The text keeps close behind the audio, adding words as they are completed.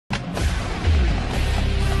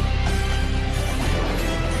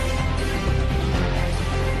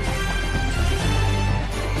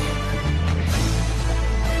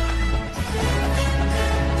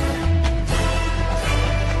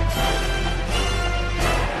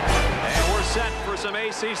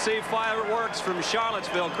ACC fireworks from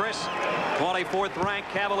Charlottesville, Chris. 24th ranked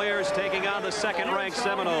Cavaliers taking on the 2nd ranked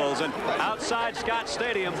Seminoles. And outside Scott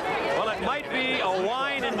Stadium, well, it might be a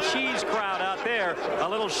wine and cheese crowd out there. A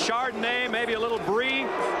little Chardonnay, maybe a little Brie.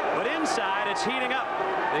 But inside, it's heating up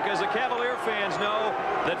because the Cavalier fans know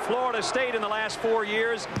that Florida State in the last 4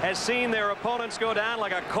 years has seen their opponents go down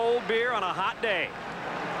like a cold beer on a hot day.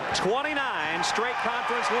 29 straight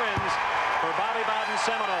conference wins for Bobby Bowden's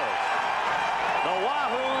Seminoles. The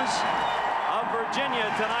Wahoos of Virginia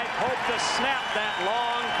tonight hope to snap that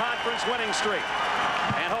long conference winning streak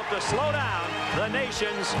and hope to slow down the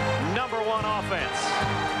nation's #1 offense.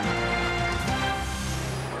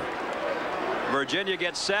 Virginia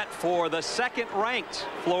gets set for the 2nd-ranked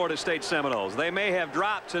Florida State Seminoles. They may have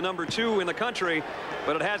dropped to #2 in the country,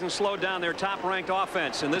 but it hasn't slowed down their top-ranked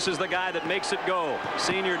offense. And this is the guy that makes it go.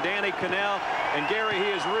 Senior Danny Kanell. And Gary, he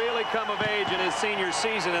has really come of age in his senior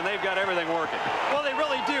season, and they've got everything working. Well, they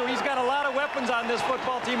really do. He's got a lot of weapons on this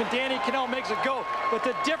football team, and Danny Kanell makes it go. But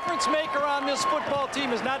the difference maker on this football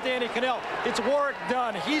team is not Danny Kanell. It's Warrick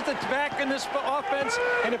Dunn. He's the back in this offense,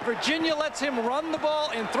 and if Virginia lets him run the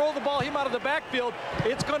ball and throw the ball him out of the backfield,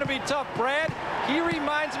 it's going to be tough. Brad, he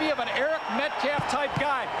reminds me of an Eric Metcalf-type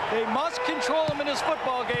guy. They must control him in this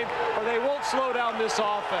football game, or they won't slow down this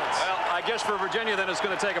offense. Well, I guess for Virginia, then it's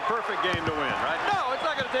going to take a perfect game to win, right? No, it's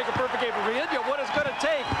not going to take a perfect game for Virginia. What it's going to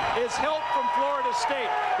take is help from Florida State.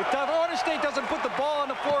 If Florida State doesn't put the ball on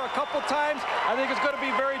the floor a couple times, I think it's going to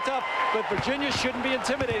be very tough. But Virginia shouldn't be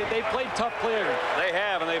intimidated. They played tough players. They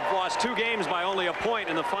have, and they've lost 2 games by only a point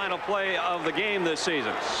in the final play of the game this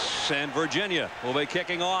season. And Virginia will be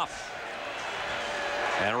kicking off.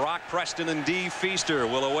 And Rock Preston and Dee Feaster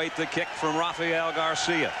will await the kick from Rafael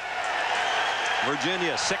Garcia.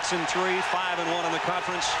 Virginia 6-3, 5-1 in the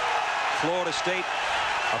conference. Florida State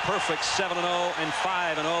a perfect 7-0 and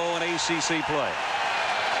 5-0 in ACC play.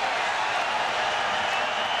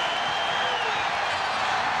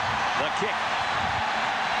 The kick.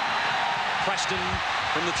 Preston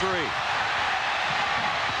from the 3.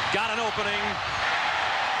 Got an opening.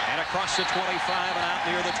 And across the 25 and out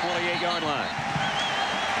near the 28-yard line.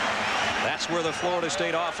 That's where the Florida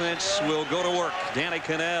State offense will go to work. Danny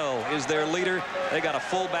Kanell is their leader. They got a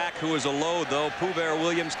fullback who is a load, though. Pooh Bear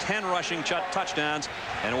Williams, 10 rushing touchdowns,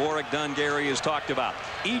 and Warrick Dunn, Gary, is talked about.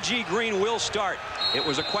 E.G. Green will start. It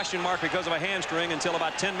was a question mark because of a hamstring until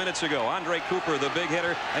about 10 minutes ago. Andre Cooper, the big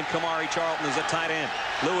hitter, and Kamari Charlton is a tight end.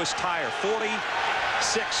 Lewis Tyre,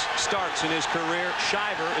 46 starts in his career.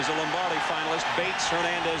 Shiver is a Lombardi finalist. Bates,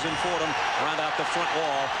 Hernandez, and Fordham round out the front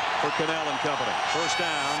wall for Kanell and company. First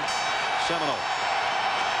down, Seminoles.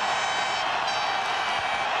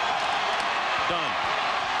 Dunn.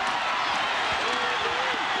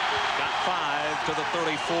 Got 5 to the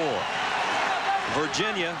 34.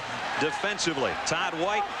 Virginia defensively. Todd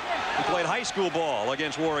White, who played high school ball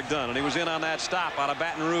against Warrick Dunn, and he was in on that stop out of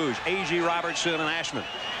Baton Rouge. A.G. Robertson and Ashman.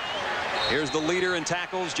 Here's the leader in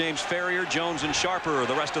tackles, James Ferrier, Jones, and Sharper.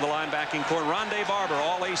 The rest of the linebacking core. Rondé Barber,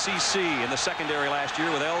 all ACC in the secondary last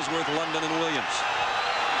year with Ellsworth, London, and Williams.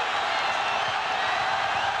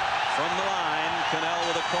 From the line, Kanell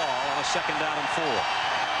with a call on a 2nd down and 4.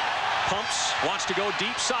 Pumps, wants to go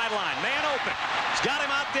deep sideline. Man open. He's got him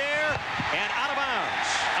out there and out of bounds.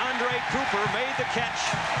 Andre Cooper made the catch,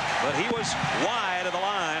 but he was wide of the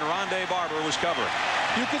line. Rondé Barber was covering.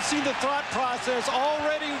 You can see the thought process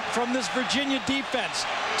already from this Virginia defense.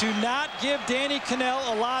 Do not give Danny Kanell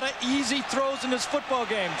a lot of easy throws in this football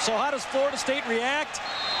game. So how does Florida State react?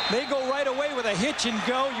 They go right away with a hitch and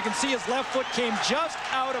go. You can see his left foot came just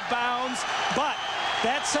out of bounds, but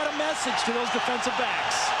that sent a message to those defensive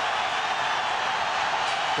backs.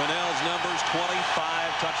 Kanell's numbers, 25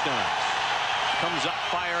 touchdowns. Comes up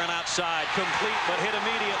firing outside, complete, but hit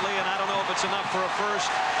immediately, and I don't know if it's enough for a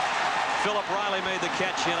first. Philip Riley made the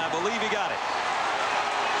catch, and I believe he got it.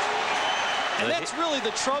 And that's really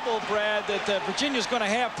the trouble, Brad, that Virginia's going to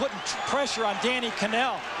have putting pressure on Danny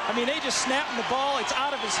Kanell. I mean, they just snap him the ball. It's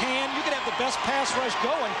out of his hand. You can have the best pass rush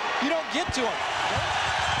going. You don't get to him.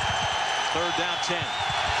 3rd down 10.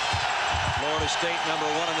 Florida State #1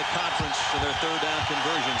 in the conference for their 3rd down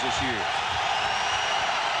conversions this year.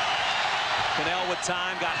 Kanell with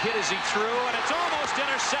time, got hit as he threw, and it's almost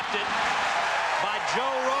intercepted by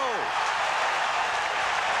Joe Rowe.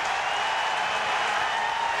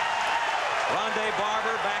 Rondé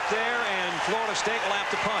Barber back there, and Florida State will have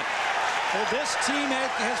to punt. Well, this team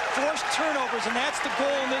has forced turnovers, and that's the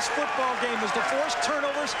goal in this football game, is to force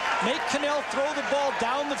turnovers, make Kanell throw the ball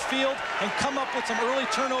down the field, and come up with some early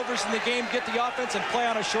turnovers in the game, get the offense, and play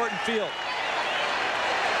on a shortened field.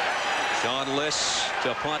 Sean Liss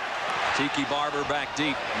to punt. Tiki Barber back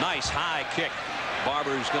deep. Nice high kick.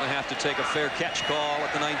 Barber's going to have to take a fair catch call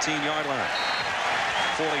at the 19-yard line.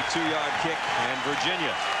 42-yard kick, and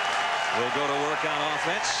Virginia will go to work on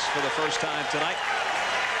offense for the first time tonight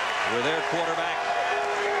with their quarterback,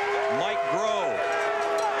 Mike Groh.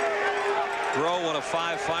 Groh, one of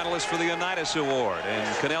 5 finalists for the Unitas Award,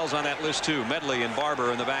 and Kanell's on that list too. Medley and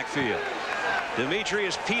Barber in the backfield.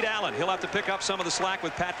 Demetrius Pete Allen, he'll have to pick up some of the slack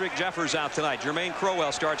with Patrick Jeffers out tonight. Jermaine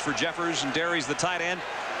Crowell starts for Jeffers, and Derry's the tight end.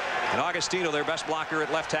 And Augustino, their best blocker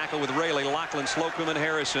at left tackle, with Rayleigh, Lachlan, Slocum, and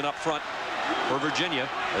Harrison up front for Virginia,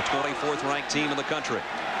 the 24th ranked team in the country.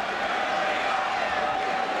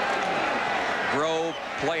 Groh,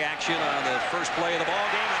 play action on the first play of the ball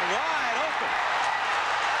game, and wide open.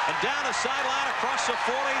 And down the sideline across the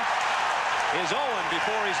 40 is Owen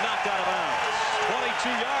before he's knocked out of bounds. 22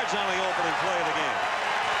 yards on the opening play of the game.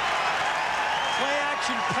 Play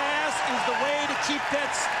action pass is the way to keep that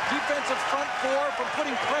defensive front four from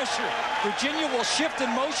putting pressure. Virginia will shift in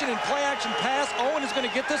motion and play action pass. Owen is going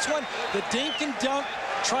to get this one. The dink and dunk.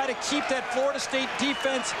 Try to keep that Florida State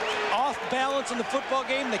defense off balance in the football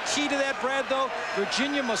game. The key to that, Brad, though,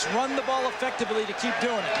 Virginia must run the ball effectively to keep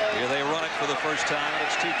doing it. Here they run it for the first time, and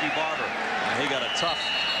it's Tiki Barber. And he got a tough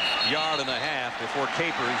yard and a half before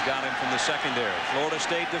Capers got him from the secondary. Florida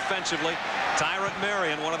State defensively, Tyrant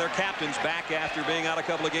Marion, one of their captains, back after being out a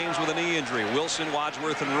couple of games with a knee injury. Wilson,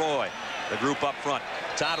 Wadsworth, and Roy, the group up front.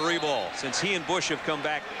 Todd Rebold, since he and Bush have come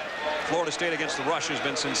back, Florida State against the rush has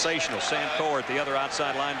been sensational. Sam Cowart, the other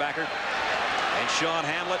outside linebacker. And Sean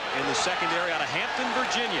Hamlet in the secondary out of Hampton,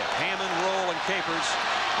 Virginia. Hammond, Roll, and Capers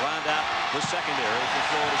round out the secondary for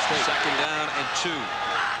Florida State. Second down and 2.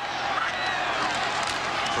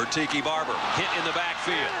 For Tiki Barber, hit in the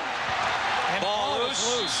backfield. And ball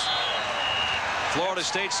loose. Florida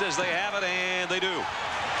State says they have it, and they do.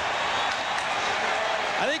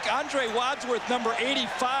 I think Andre Wadsworth, number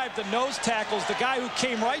 85, the nose tackles, the guy who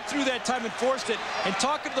came right through that time and forced it. And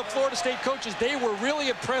talking to the Florida State coaches, they were really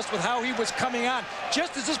impressed with how he was coming on.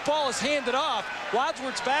 Just as this ball is handed off,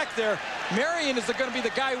 Wadsworth's back there. Marion is going to be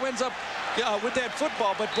the guy who ends up with that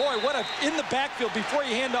football. But boy, what a in the backfield before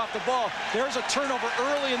you hand off the ball. There's a turnover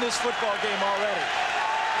early in this football game already.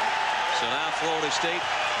 So now Florida State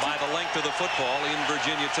by the length of the football in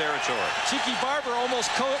Virginia territory. Tiki Barber almost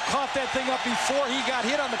caught that thing up before he got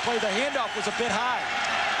hit on the play. The handoff was a bit high.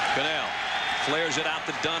 Kanell flares it out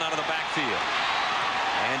to Dunn out of the backfield.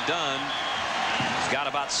 And Dunn got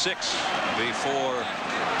about 6 before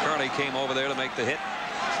Kearney came over there to make the hit.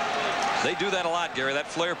 They do that a lot, Gary. That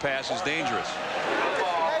flare pass is dangerous.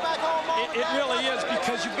 It really is,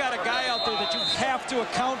 because you've got a guy out there that you have to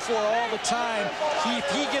account for all the time. If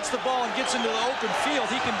he gets the ball and gets into the open field,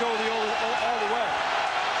 he can go all the way.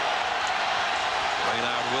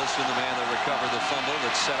 Raynard Wilson, the man that recovered the fumble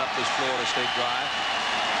that set up this Florida State drive.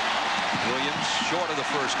 Williams short of the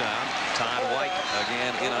first down. Todd White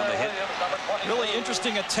again in on the hit. Really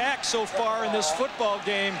interesting attack so far in this football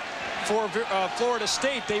game for Florida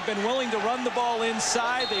State. They've been willing to run the ball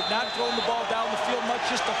inside. They've not thrown the ball down the field much.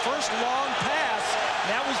 Just the first long pass.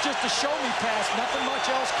 And that was just a show-me pass. Nothing much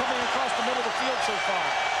else coming across the middle of the field so far.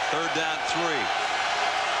 Third down 3.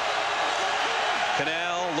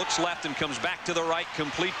 Kanell looks left and comes back to the right,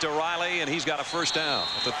 complete to Riley, and he's got a first down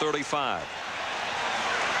at the 35.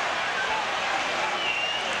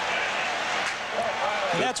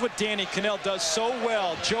 And that's what Danny Kanell does so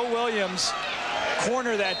well. Joe Williams,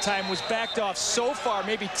 corner that time, was backed off so far,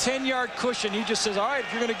 maybe 10-yard cushion. He just says, all right,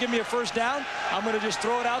 if you're going to give me a first down, I'm going to just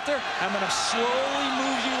throw it out there. I'm going to slowly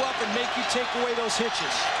move you up and make you take away those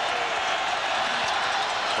hitches.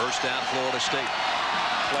 First down, Florida State.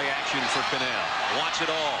 Play action for Kanell. Wants it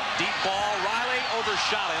all. Deep ball. Riley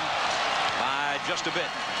overshot him by just a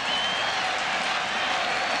bit.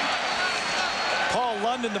 Paul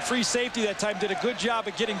London, the free safety that time, did a good job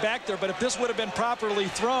of getting back there, but if this would have been properly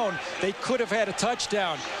thrown, they could have had a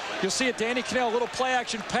touchdown. You'll see it, Danny Kanell, a little play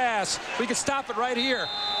action pass. We can stop it right here.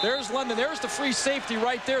 There's London. There's the free safety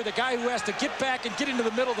right there, the guy who has to get back and get into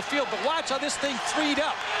the middle of the field. But watch how this thing freed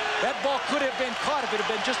up. That ball could have been caught if it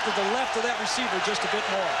had been just to the left of that receiver just a bit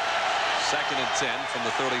more. Second and 10 from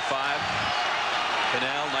the 35.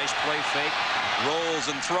 Kanell, nice play fake.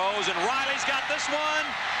 Rolls and throws, and Riley's got this one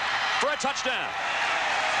for a touchdown.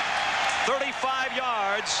 35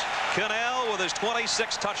 yards. Kanell with his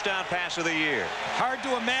 26th touchdown pass of the year. Hard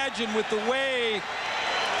to imagine with the way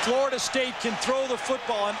Florida State can throw the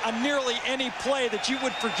football on nearly any play that you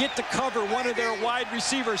would forget to cover one of their wide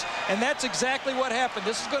receivers, and that's exactly what happened.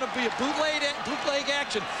 This is going to be a bootleg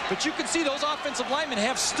action, but you can see those offensive linemen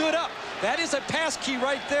have stood up. That is a pass key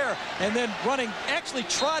right there, and then actually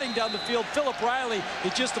trotting down the field, Philip Riley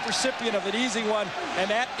is just the recipient of an easy one, and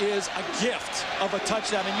that is a gift of a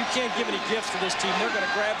touchdown, and you can't give any gifts to this team. They're going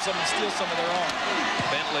to grab some and steal some of their own.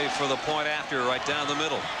 Bentley for the point after right down the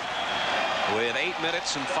middle. With 8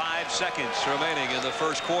 minutes and 5 seconds remaining in the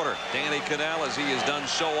first quarter. Danny Kanell, as he has done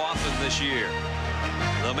so often this year.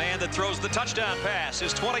 The man that throws the touchdown pass,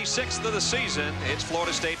 his 26th of the season. It's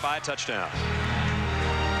Florida State by a touchdown.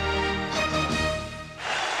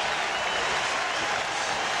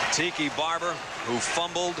 Tiki Barber, who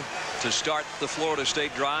fumbled to start the Florida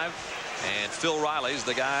State drive. And Phil Riley's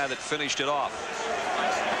the guy that finished it off.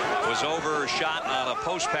 Was overshot on a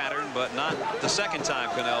post pattern, but not the second time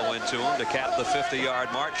Kanell went to him to cap the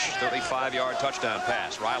 50-yard march. 35-yard touchdown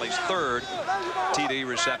pass. Riley's third TD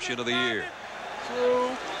reception of the year.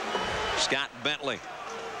 Scott Bentley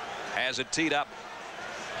has it teed up.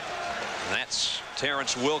 And that's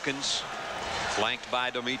Terrence Wilkins, flanked by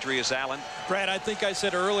Demetrius Allen. Brad, I think I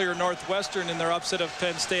said earlier Northwestern in their upset of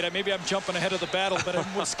Penn State. Maybe I'm jumping ahead of the battle, but in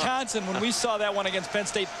Wisconsin, when we saw that one against Penn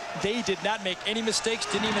State, they did not make any mistakes,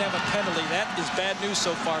 didn't even have a penalty. That is bad news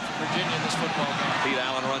so far for Virginia in this football game. Pete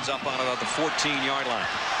Allen runs up on it at the 14-yard line.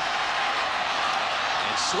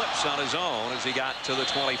 And slips on his own as he got to the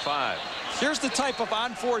 25. Here's the type of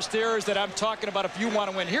unforced errors that I'm talking about if you want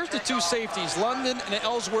to win. Here's the two safeties, London and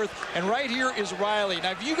Ellsworth, and right here is Riley.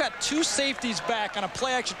 Now, if you got two safeties back on a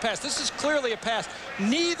play-action pass, this is clearly a pass.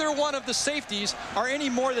 Neither one of the safeties are any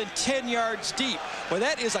more than 10 yards deep. Well,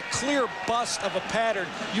 that is a clear bust of a pattern.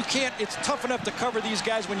 You can't, it's tough enough to cover these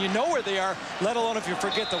guys when you know where they are, let alone if you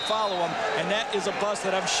forget to follow them. And that is a bust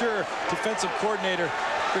that I'm sure defensive coordinator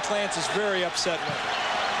Rick Lance is very upset with.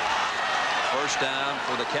 First down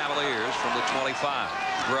for the Cavaliers from the 25.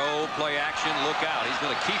 Groh, play action, look out. He's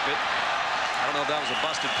going to keep it. I don't know if that was a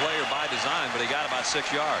busted play or by design, but he got about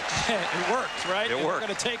 6 yards. It worked, right? It worked. We're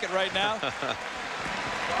going to take it right now.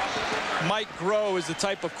 Mike Groh is the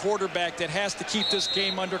type of quarterback that has to keep this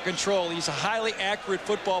game under control. He's a highly accurate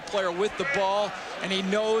football player with the ball, and he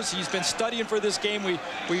knows he's been studying for this game. We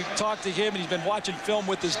talked to him, and he's been watching film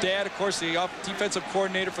with his dad, of course, the defensive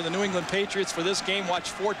coordinator for the New England Patriots for this game. Watched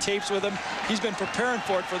 4 tapes with him. He's been preparing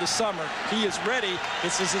for it for the summer. He is ready.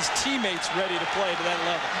 This is his teammates ready to play to that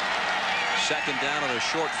level. Second down on a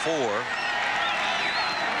short 4.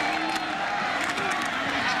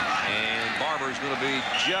 Barber's going to be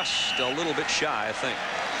just a little bit shy, I think.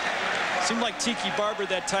 Seemed like Tiki Barber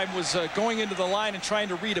that time was going into the line and trying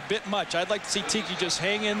to read a bit much. I'd like to see Tiki just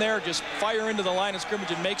hang in there, just fire into the line of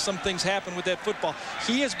scrimmage and make some things happen with that football.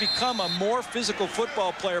 He has become a more physical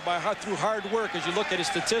football player through hard work as you look at his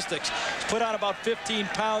statistics. He's put on about 15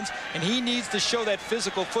 pounds, and he needs to show that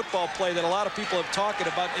physical football play that a lot of people have talked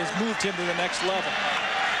about has moved him to the next level.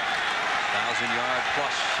 1,000-yard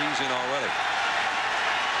plus season already.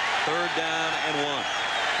 Third down and 1.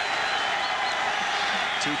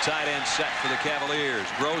 2 tight end set for the Cavaliers.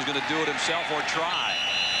 Groh's going to do it himself or try.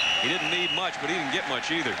 He didn't need much, but he didn't get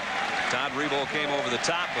much either. Todd Rebo came over the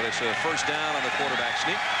top, but it's a first down on the quarterback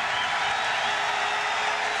sneak.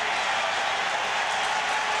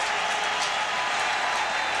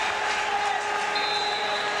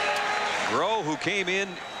 Groh, who came in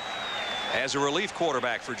as a relief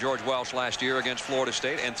quarterback for George Welsh last year against Florida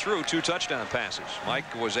State and threw 2 touchdown passes. Mike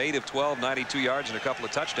was 8 of 12, 92 yards and a couple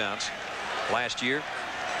of touchdowns last year.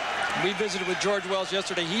 We visited with George Welsh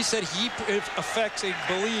yesterday. He said he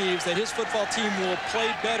believes that his football team will play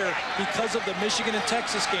better because of the Michigan and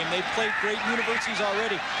Texas game. They've played great universities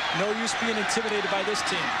already. No use being intimidated by this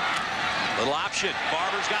team. Little option.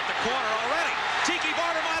 Barber's got the corner already. Tiki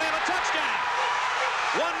Barber might have a touchdown.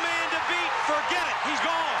 One man to beat. Forget it. He's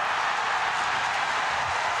gone.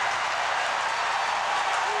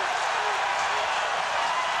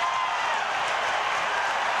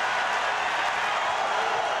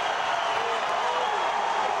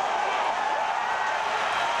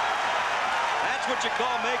 What you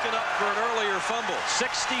call making up for an earlier fumble.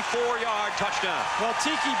 64-yard touchdown. Well,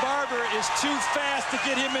 Tiki Barber is too fast to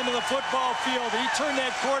get him into the football field. He turned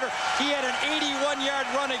that corner. He had an 81-yard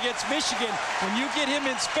run against Michigan. When you get him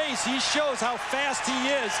in space, he shows how fast he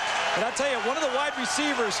is. But I'll tell you, one of the wide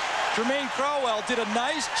receivers, Jermaine Crowell, did a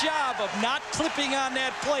nice job of not clipping on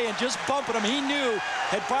that play and just bumping him. He knew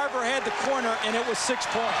that Barber had the corner, and it was 6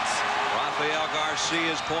 points. Rafael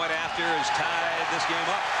Garcia's point after has tied this game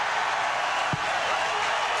up.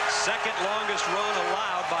 second longest run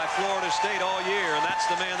allowed by Florida State all year, and that's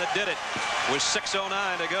the man that did it. With 6:09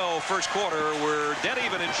 to go, first quarter, we're dead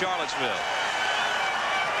even in Charlottesville.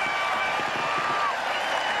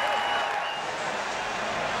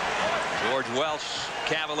 George Welch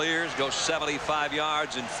Cavaliers go 75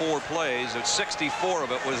 yards in 4 plays, and 64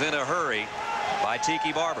 of it was in a hurry by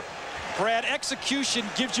Tiki Barber. Brad, execution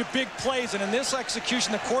gives you big plays, and in this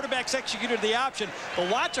execution, the quarterback's executed the option.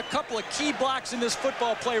 But watch a couple of key blocks in this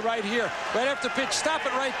football play right here. Right after pitch, stop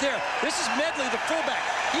it right there. This is Medley, the fullback.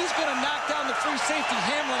 He's going to knock down the free safety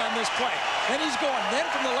Hamlin on this play. Then he's going. Then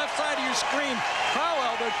from the left side of your screen,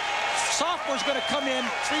 Crowell, the sophomore's going to come in,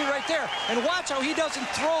 free right there. And watch how he doesn't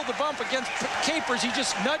throw the bump against Capers. He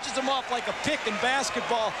just nudges him off like a pick in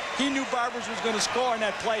basketball. He knew Barbers was going to score on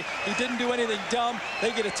that play. He didn't do anything dumb.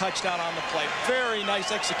 They get a touchdown on the play. Very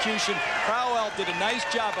nice execution. Crowell did a nice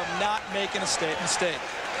job of not making a mistake.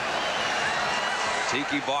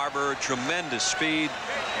 Tiki Barber, tremendous speed,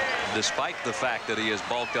 despite the fact that he has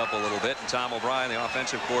bulked up a little bit. And Tom O'Brien, the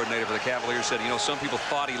offensive coordinator for the Cavaliers, said, you know, some people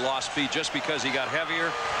thought he lost speed just because he got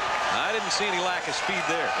heavier. I didn't see any lack of speed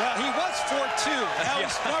there. Well, he was 4.2. Now,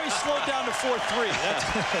 now he's slowed down to 4.3.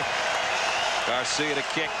 Garcia to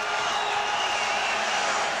kick.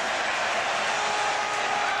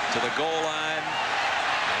 To the goal line.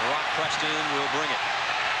 And Rock Preston will bring it.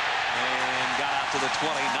 And got out to the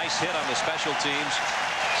 20. Nice hit on the special teams.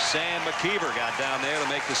 Sam McKeever got down there to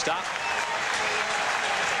make the stop.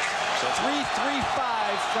 So 3-3-5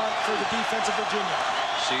 front for the defense of Virginia.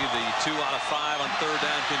 See the 2 out of 5 on third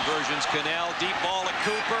down conversions. Kanell, deep ball at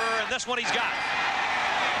Cooper, and this one he's got.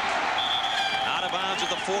 Out of bounds at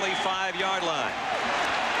the 45-yard line.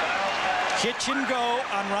 Hitch and go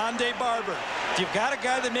on Rondé Barber. If you've got a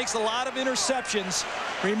guy that makes a lot of interceptions,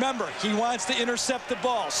 remember, he wants to intercept the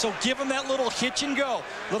ball. So give him that little hitch and go.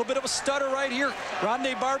 A little bit of a stutter right here.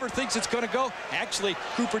 Rondé Barber thinks it's going to go. Actually,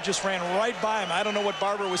 Cooper just ran right by him. I don't know what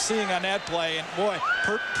Barber was seeing on that play. And boy,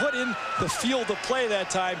 put in the field of play that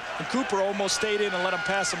time. And Cooper almost stayed in and let him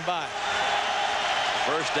pass him by.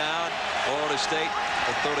 First down, Florida State,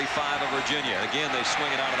 the 35 of Virginia. Again, they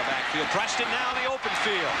swing it out of the backfield. Preston now in the open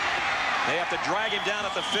field. They have to drag him down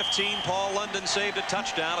at the 15. Paul London saved a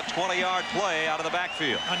touchdown, a 20-yard play out of the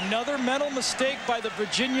backfield. Another mental mistake by the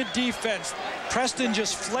Virginia defense. Preston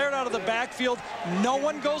just flared out of the backfield. No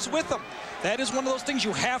one goes with him. That is one of those things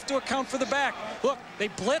you have to account for the back. Look, they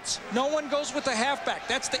blitz. No one goes with the halfback.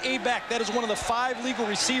 That's the A-back. That is one of the 5 legal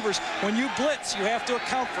receivers. When you blitz, you have to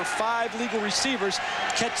account for 5 legal receivers.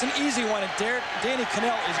 Catch an easy one, and Danny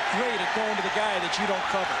Kanell is great at going to the guy that you don't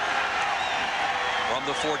cover. From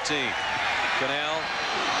the 14, Kanell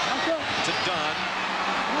to Dunn.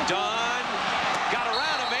 Dunn got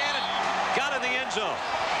around a man and got in the end zone.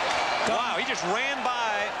 Wow, he just ran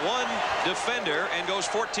by one defender and goes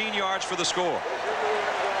 14 yards for the score.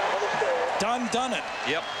 Dunn done it.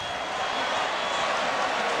 Yep.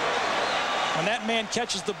 When that man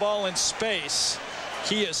catches the ball in space,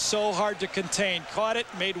 he is so hard to contain. Caught it,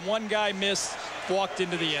 made one guy miss, walked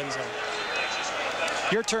into the end zone.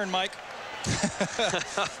 Your turn, Mike.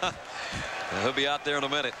 He'll be out there in a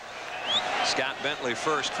minute. Scott Bentley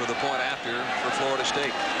first for the point after for Florida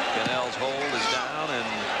State. Kanell's hold is down, and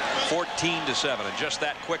 14-7, and just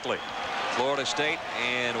that quickly. Florida State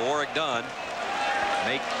and Warrick Dunn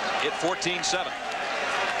make it 14-7.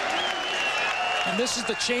 And this is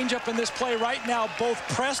the changeup in this play right now. Both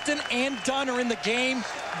Preston and Dunn are in the game.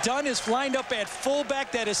 Dunn is lined up at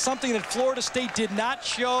fullback. That is something that Florida State did not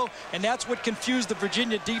show, and that's what confused the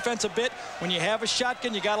Virginia defense a bit. When you have a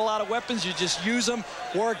shotgun, you got a lot of weapons, you just use them.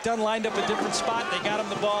 Warrick Dunn lined up a different spot. They got him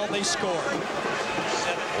the ball, and they scored.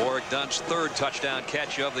 Warrick Dunn's 3rd touchdown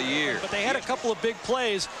catch of the year. But they had a couple of big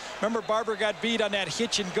plays. Remember, Barber got beat on that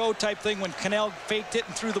hitch and go type thing when Kanell faked it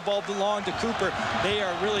and threw the ball long to Cooper. They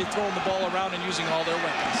are really throwing the ball around and using all their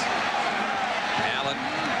weapons. Allen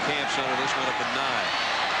camps under this one at the 9.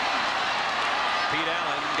 Pete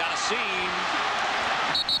Allen got a seam.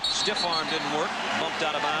 Stiff arm didn't work. Bumped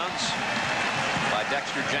out of bounds by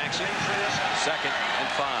Dexter Jackson. 2nd and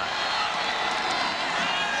 5.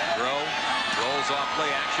 Groh rolls off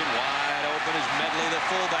play action. Wide open is Medley, the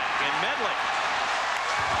fullback. And Medley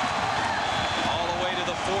all the way to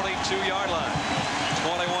the 42-yard line.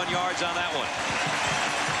 21 yards on that one.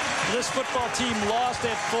 This football team lost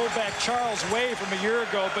that fullback Charles Way from a year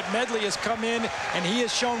ago, but Medley has come in and he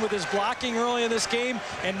has shown with his blocking early in this game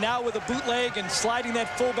and now with a bootleg and sliding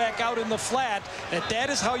that fullback out in the flat that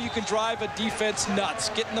is how you can drive a defense nuts.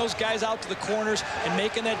 Getting those guys out to the corners and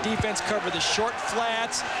making that defense cover the short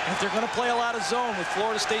flats. And if they're going to play a lot of zone, what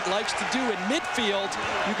Florida State likes to do in midfield,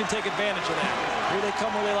 you can take advantage of that. Here they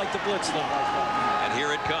come where they like to blitz them. And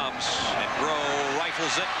here it comes. And Groh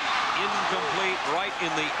rifles it. Incomplete right in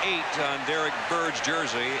the 8 on Derek Bird's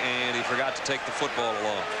jersey, and he forgot to take the football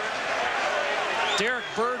along. Derek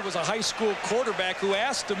Bird was a high school quarterback who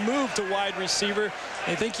asked to move to wide receiver.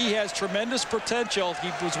 I think he has tremendous potential.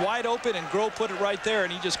 He was wide open, and Groh put it right there,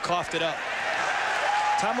 and he just coughed it up.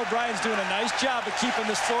 Tom O'Brien's doing a nice job of keeping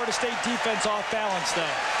this Florida State defense off balance,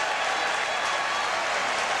 though.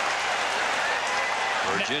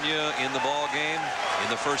 Virginia in the ball game in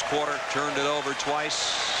the first quarter, turned it over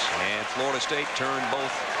twice, and Florida State turned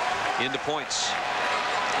both into points. A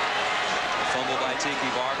fumble by Tiki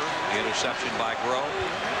Barber, the interception by Groh.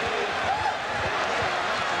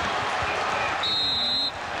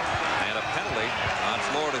 And a penalty on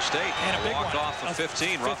Florida State. And a big walked one. off of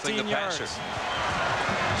 15, roughing the yards. passer.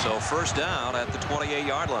 So first down at the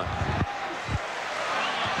 28-yard line.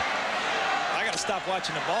 Stop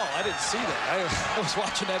watching the ball. I didn't see that. I was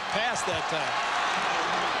watching that pass that time.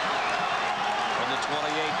 From the 28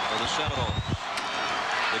 for the Seminoles.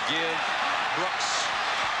 The give, Brooks.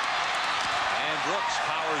 And Brooks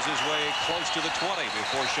powers his way close to the 20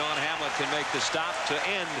 before Sean Hamlet can make the stop to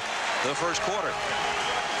end the first quarter.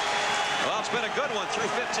 Well, it's been a good one through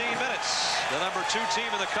 15 minutes. The number 2 team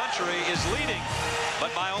in the country is leading, but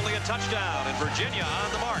by only a touchdown, and Virginia on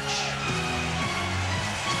the march.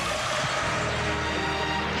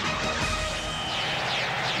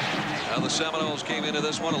 Now the Seminoles came into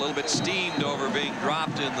this one a little bit steamed over being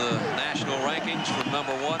dropped in the national rankings from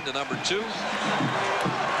number 1 to number 2.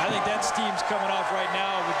 I think that steam's coming off right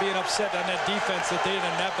now with being upset on that defense that they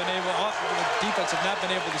have not been able. The defense have not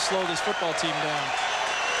been able to slow this football team down.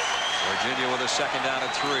 Virginia with a second down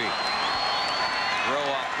and 3. Groh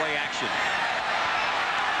off play action.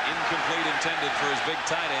 Incomplete intended for his big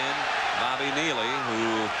tight end, Bobby Neely,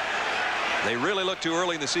 who they really looked too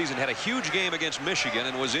early in the season. Had a huge game against Michigan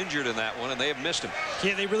and was injured in that one, and they have missed him.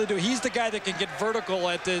 Yeah, they really do. He's the guy that can get vertical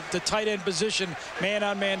at the tight end position,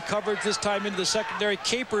 man-on-man coverage this time into the secondary.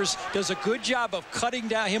 Capers does a good job of cutting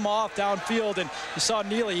him off downfield, and you saw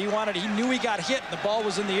Neely. He knew he got hit, and the ball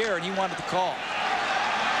was in the air, and he wanted the call.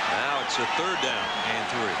 Now it's a third down and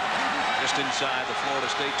 3, just inside the Florida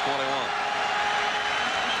State 21.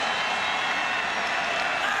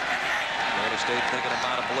 State thinking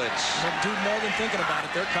about a blitz. They'll do more than thinking about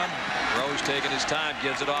it. They're coming. Groh's taking his time,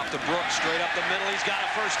 gives it off to Brooks, straight up the middle. He's got a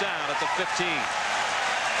first down at the 15.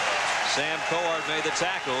 Sam Cohart made the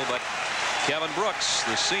tackle, but Kevin Brooks,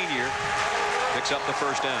 the senior, picks up the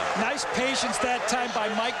first down. Nice patience that time by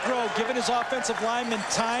Mike Groh, giving his offensive lineman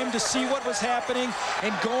time to see what was happening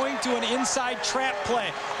and going to an inside trap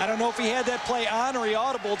play. I don't know if he had that play on or he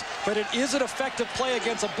audibled, but it is an effective play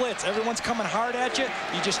against a blitz. Everyone's coming hard at you.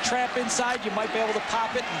 You just trap inside, you might be able to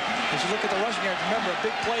pop it. And as you look at the rushing yards, remember a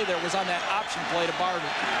big play there was on that option play to Barber.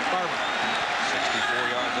 64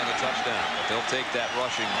 yards on a touchdown. But they'll take that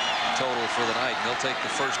rushing total for the night, and they'll take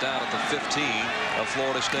the first down at the 15 of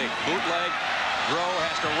Florida State. Bootleg. Groh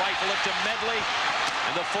has to rifle it to Medley,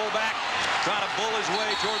 and the fullback trying to bull his way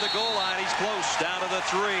toward the goal line. He's close, down to the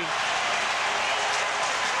 3.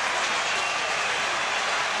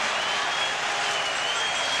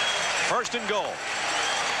 First and goal.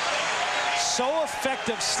 So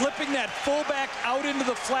effective, slipping that fullback out into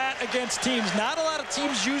the flat against teams. Not a lot of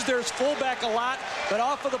teams use their fullback a lot, but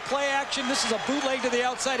off of the play action, this is a bootleg to the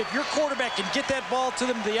outside. If your quarterback can get that ball to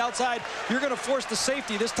them to the outside, you're going to force the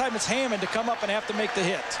safety. This time it's Hammond to come up and have to make the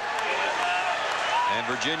hit. And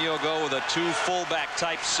Virginia will go with a 2 fullback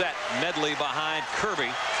type set. Medley behind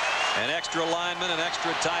Kirby. An extra lineman, an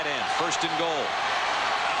extra tight end. First and goal.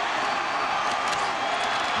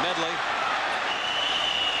 Medley.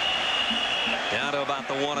 Down to about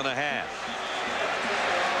the 1.5.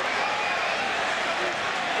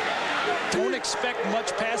 Don't expect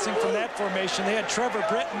much passing from that formation. They had Trevor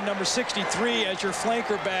Britton, number 63, as your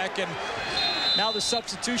flanker back, and now the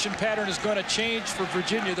substitution pattern is going to change for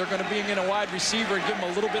Virginia. They're going to bring in a wide receiver and give them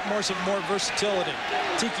a little bit more versatility.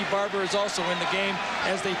 Tiki Barber is also in the game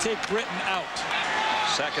as they take Britton out.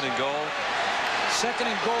 Second and goal. Second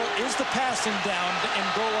and goal is the passing down and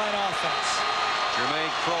goal line offense.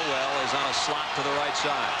 Jermaine Crowell is on a slot to the right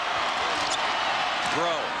side.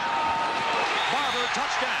 Groh. Barber,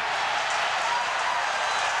 touchdown.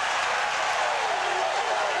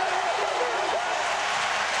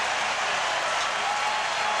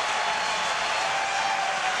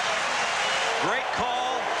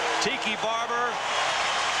 Tiki Barber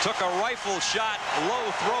took a rifle shot, low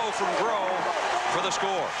throw from Groh for the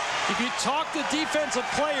score. If you talk to defensive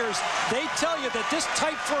players, they tell you that this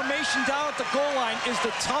tight formation down at the goal line is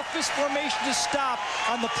the toughest formation to stop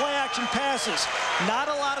on the play-action passes. Not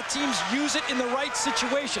a lot of teams use it in the right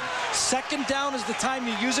situation. Second down is the time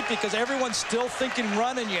you use it because everyone's still thinking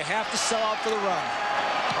run, and you have to sell out for the run.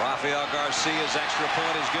 Rafael Garcia's extra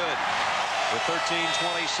point is good. With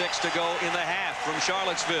 13:26 to go in the half from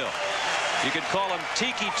Charlottesville. You could call him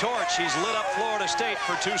Tiki Torch. He's lit up Florida State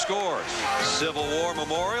for 2 scores. Civil War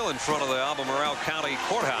Memorial in front of the Albemarle County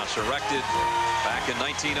Courthouse, erected back in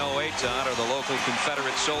 1908 to honor the local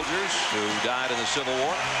Confederate soldiers who died in the Civil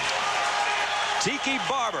War. Tiki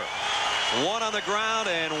Barber, 1 on the ground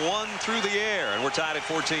and 1 through the air, and we're tied at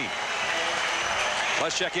 14.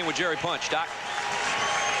 Let's check in with Jerry Punch. Doc.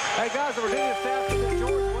 Hey guys, the Virginia staff said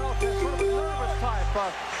George Welch is sort of a nervous type.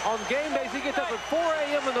 On game days, he gets up at 4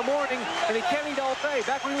 a.m. in the morning, and he can't eat all day.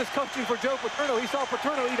 Back when he was coaching for Joe Paterno, he saw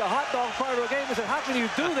Paterno eat a hot dog prior to a game. He said, how can you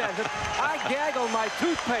do that? He said, I gag on my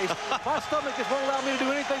toothpaste. My stomach just won't allow me to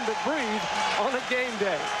do anything but breathe on a game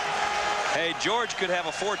day. Hey, George could have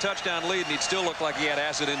a 4-touchdown lead, and he'd still look like he had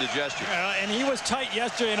acid indigestion. And he was tight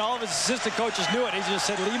yesterday, and all of his assistant coaches knew it. He just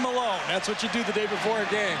said, leave him alone. That's what you do the day before a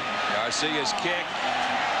game. Garcia's kick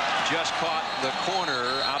just caught the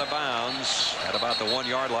corner out of bounds at about the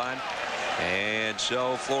 1-yard line. And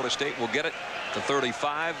so Florida State will get it to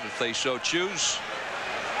 35 if they so choose.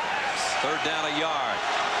 Third down a yard.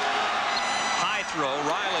 High throw.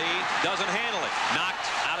 Riley doesn't handle it. Knocked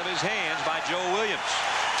out of his hands by Joe Williams.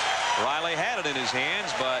 Riley had it in his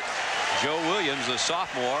hands, but Joe Williams, the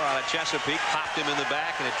sophomore out of Chesapeake, popped him in the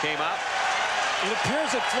back, and it came out. It appears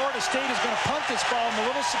that Florida State is going to punt this ball. I'm a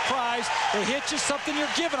little surprised. They hit you something you're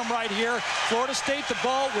giving them right here. Florida State, the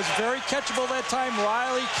ball was very catchable that time.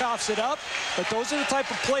 Riley coughs it up. But those are the type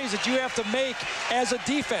of plays that you have to make as a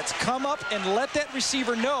defense. Come up and let that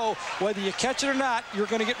receiver know whether you catch it or not, you're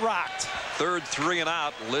going to get rocked. Third 3 and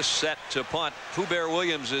out. List set to punt. Pooh Bear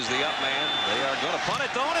Williams is the up man. They are going to punt it,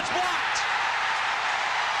 though, and it's blocked.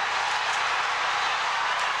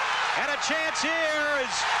 And a chance here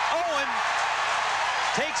is Owen.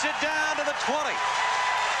 Takes it down to the 20.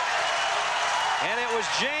 And it was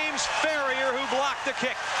James Ferrier who blocked the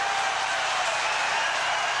kick.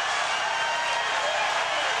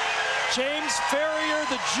 James Ferrier,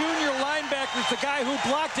 the junior linebacker, is the guy who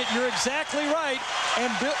blocked it. You're exactly right.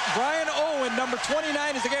 And Brian Owen, number 29,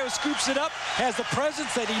 is the guy who scoops it up, has the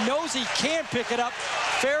presence that he knows he can pick it up.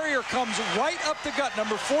 Ferrier comes right up the gut,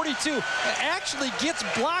 number 42, and actually gets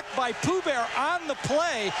blocked by Pooh Bear on the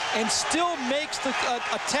play and still makes the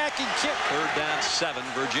attacking kick. Third down 7,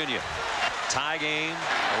 Virginia. Tie game,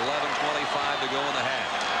 11:25 to go in the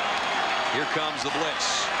half. Here comes the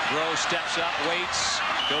blitz. Groh steps up, waits,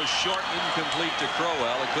 goes short, incomplete to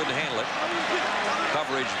Crowell. He couldn't handle it.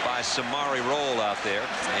 Coverage by Samari Roll out there.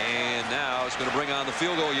 And now it's going to bring on the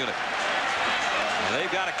field goal unit. And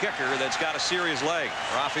they've got a kicker that's got a serious leg,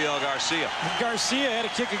 Rafael Garcia. Garcia had a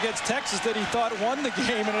kick against Texas that he thought won the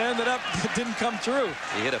game, and it ended up, it didn't come through.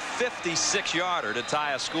 He hit a 56-yarder to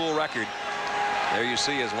tie a school record. There you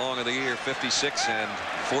see his long of the year, 56 and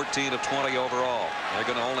 14 of 20 overall. They're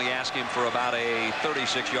going to only ask him for about a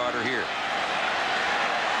 36-yarder here.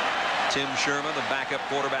 Tim Sherman, the backup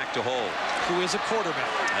quarterback to hold. Who is a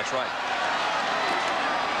quarterback. That's right.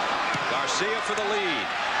 Garcia for the lead.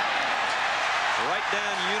 Right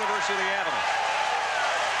down University Avenue.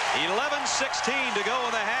 11:16 to go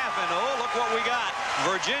in the half, and oh, look what we got.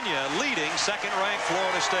 Virginia leading second-ranked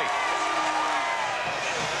Florida State.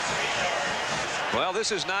 Well,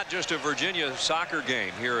 this is not just a Virginia soccer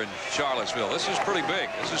game here in Charlottesville. This is pretty big.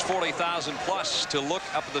 This is 40,000 plus to look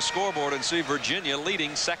up at the scoreboard and see Virginia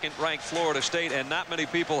leading second-ranked Florida State, and not many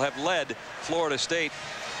people have led Florida State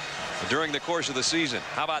during the course of the season.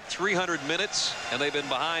 How about 300 minutes, and they've been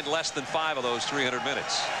behind less than 5 of those 300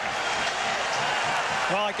 minutes.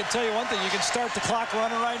 Well, I can tell you one thing. You can start the clock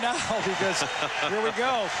running right now because here we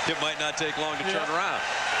go. It might not take long to turn around.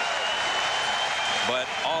 But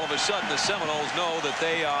all of a sudden, the Seminoles know that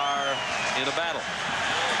they are in a battle.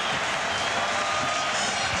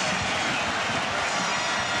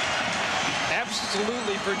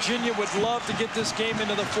 Absolutely, Virginia would love to get this game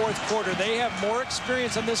into the fourth quarter. They have more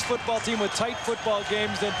experience on this football team with tight football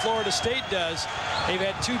games than Florida State does. They've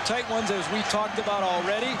had 2 tight ones, as we talked about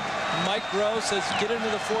already. Mike Groh says, get into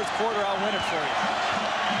the fourth quarter, I'll win it for you.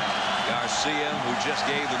 Garcia, who just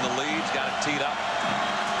gave them the lead, got it teed up.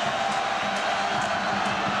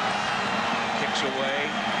 Kicks away.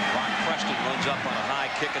 Rock Preston runs up on a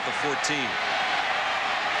high kick at the 14.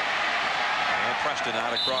 And Preston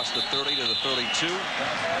out across the 30 to the 32.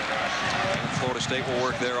 And Florida State will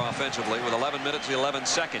work there offensively with 11 minutes, 11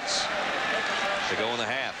 seconds to go in the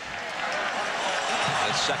half.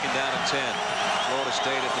 It's second down and 10. Florida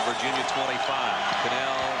State at the Virginia 25.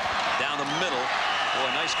 Kanell down the middle. Boy,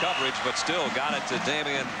 nice coverage, but still got it to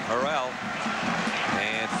Damian Harrell.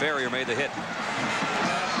 And Ferrier made the hit.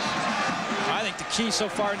 I think the key so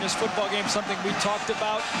far in this football game, something we talked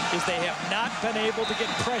about, is they have not been able to get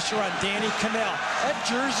pressure on Danny Kanell. That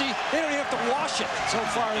jersey, they don't even have to wash it so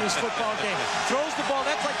far in this football game. Throws the ball,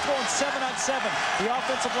 that's like throwing 7-on-7. The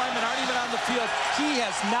offensive linemen aren't even on the field. He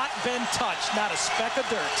has not been touched, not a speck of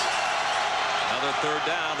dirt. Another third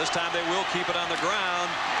down. This time they will keep it on the ground,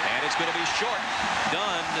 and it's going to be short.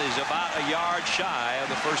 Dunn is about a yard shy of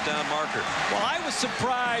the first down marker. Well, I was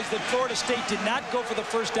surprised that Florida State did not go for the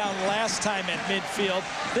first down last time at midfield.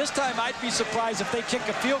 This time I'd be surprised if they kick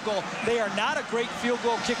a field goal. They are not a great field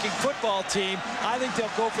goal kicking football team. I think they'll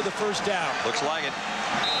go for the first down. Looks like it.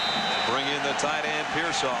 Bring in the tight end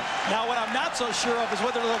Pearsall. Now what I'm not so sure of is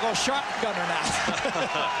whether they'll go shotgun or not.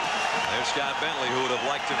 There's Scott Bentley, who would have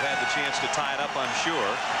liked to have had the chance to tie it up, I'm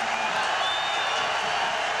sure.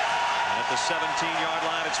 And at the 17-yard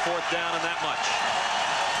line, it's fourth down and that much.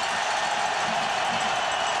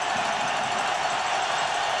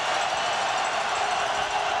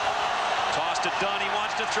 Toss to Dunn. He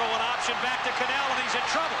wants to throw an option back to Kanell, and he's in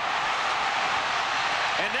trouble.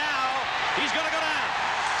 And now he's going to go down.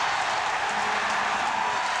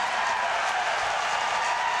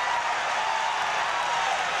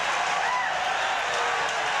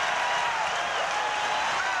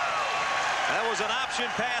 That was an option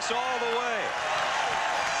pass all the way.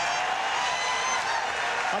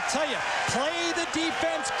 I'll tell you, play the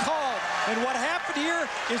defense called. And what happened here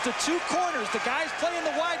is the two corners, the guys playing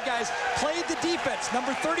the wide guys, played the defense.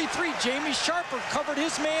 Number 33, Jamie Sharper, covered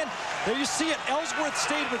his man. There you see it. Ellsworth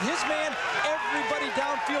stayed with his man. Everybody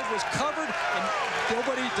downfield was covered, and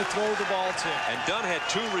nobody to throw the ball to. And Dunn had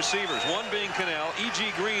two receivers, one being Kanell.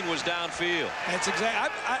 E.G. Green was downfield. That's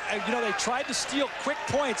exactly. You know, they tried to steal quick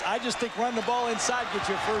points. I just think running the ball inside gets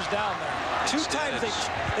you a first down there. Two times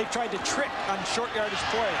they tried to trick on short yardage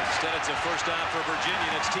plays. Instead, it's a first down for Virginia,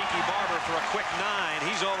 and it's Tiki Barber for a quick 9.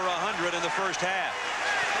 He's over 100 in the first half.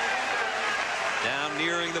 Down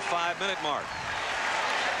nearing the 5-minute mark.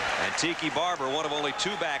 And Tiki Barber, one of only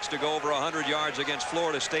two backs to go over 100 yards against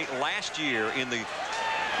Florida State last year in the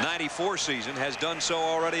 '94 season, has done so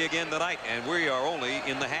already again tonight, and we are only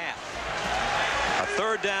in the half. A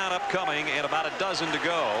third down upcoming and about a dozen to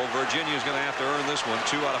go. Virginia's going to have to earn this one.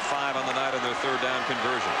 2 out of 5 on the night on their third down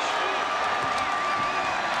conversions.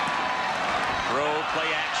 Groh, play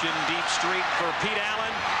action, deep streak for Pete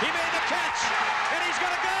Allen. He made the catch, and he's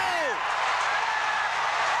going to go.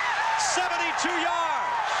 72 yards.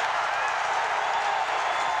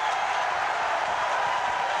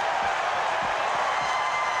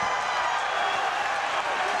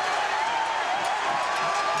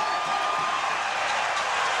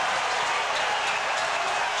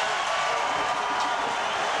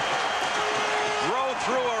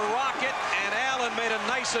 Threw a rocket, and Allen made a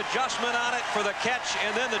nice adjustment on it for the catch,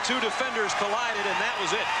 and then the two defenders collided, and that was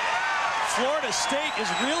it. Florida State is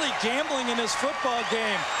really gambling in this football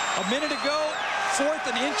game. A minute ago, 4th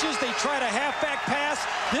and inches, they tried a halfback pass.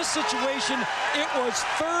 This situation, it was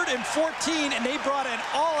 3rd and 14, and they brought an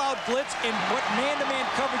all-out blitz and what man-to-man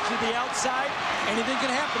coverage to the outside. Anything can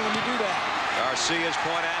happen when you do that. Garcia's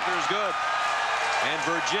point after is good, and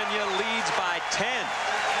Virginia leads by 10.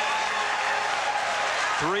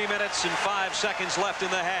 3 minutes and 5 seconds left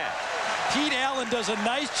in the half. Pete Allen does a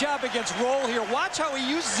nice job against Roll here. Watch how he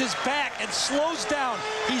uses his back and slows down.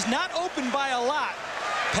 He's not open by a lot.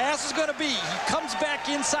 Pass is going to be, he comes back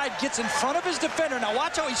inside, gets in front of his defender. Now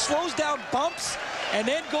watch how he slows down, bumps, and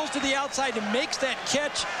then goes to the outside and makes that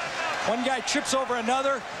catch. One guy trips over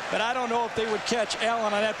another, but I don't know if they would catch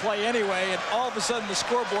Allen on that play anyway, and all of a sudden the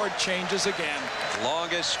scoreboard changes again.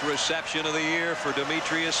 Longest reception of the year for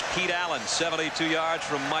Demetrius Pete Allen, 72 yards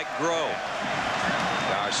from Mike Groh.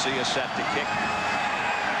 Garcia set to kick.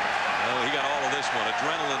 Oh, he got all of this one.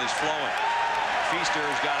 Adrenaline is flowing.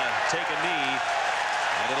 Feaster's got to take a knee,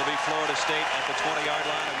 and it'll be Florida State at the 20-yard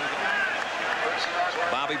line.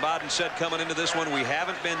 Bobby Bowden said coming into this one, we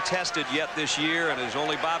haven't been tested yet this year, and as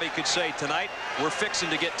only Bobby could say, tonight we're fixing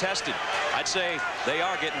to get tested. I'd say they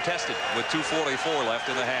are getting tested with 2:44 left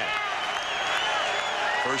in the half.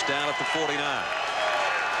 First down at the 49.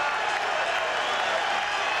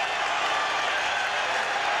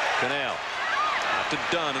 Kanell out to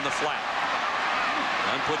Dunn in the flat.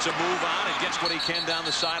 Dunn puts a move on and gets what he can down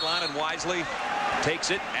the sideline, and wisely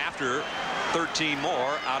takes it after 13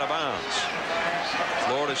 more out of bounds.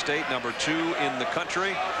 Florida State #2 in the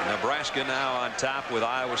country. Nebraska now on top with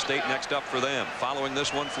Iowa State next up for them. Following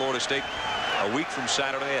this one, Florida State a week from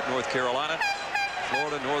Saturday at North Carolina.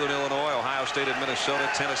 Florida, Northern Illinois, Ohio State and Minnesota,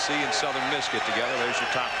 Tennessee and Southern Miss get together. There's your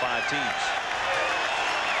top 5 teams.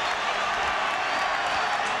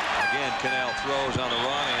 Again, Kanell throws on the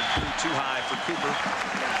run and too high for Cooper.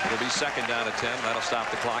 It'll be 2nd down at 10. That'll stop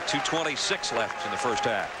the clock. 2:26 left in the first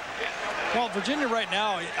half. Well, Virginia right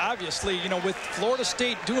now, obviously, you know, with Florida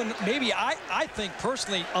State doing maybe, I think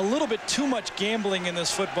personally, a little bit too much gambling in this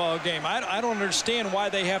football game. I don't understand why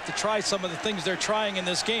they have to try some of the things they're trying in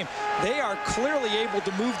this game. They are clearly able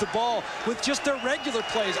to move the ball with just their regular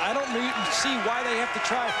plays. I don't see why they have to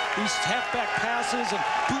try these halfback passes and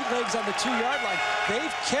bootlegs on the 2-yard line.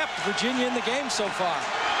 They've kept Virginia in the game so far.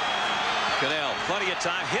 Kanell, plenty of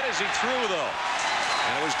time. Hit as he threw, though.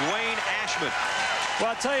 And it was Dwayne Ashman. Well,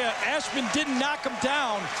 I'll tell you, Ashman didn't knock him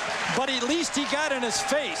down, but at least he got in his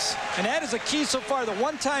face. And that is a key so far. The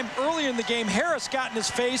one time earlier in the game, Harris got in his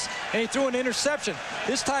face, and he threw an interception.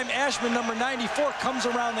 This time, Ashman, number 94, comes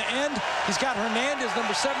around the end. He's got Hernandez,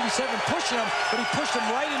 number 77, pushing him, but he pushed him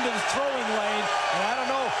right into the throwing lane. And I don't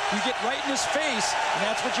know, you get right in his face, and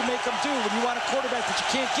that's what you make him do. When you want a quarterback that you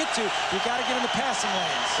can't get to, you got to get in the passing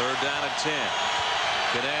lanes. 3rd down and 10.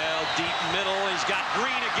 Kanell deep middle. He's got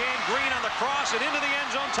Green again. Green on the cross and into the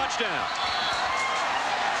end zone. Touchdown.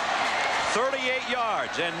 38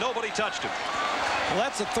 yards and nobody touched him. Well,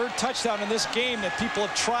 that's the 3rd touchdown in this game that people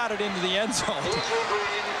have trotted into the end zone.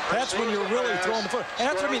 That's when you're really throwing the foot. And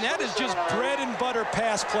that's what I mean. That is just bread and butter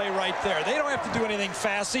pass play right there. They don't have to do anything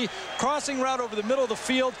fancy. Crossing route over the middle of the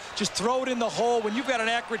field, just throw it in the hole. When you've got an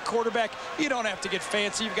accurate quarterback, you don't have to get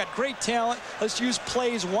fancy. You've got great talent. Let's use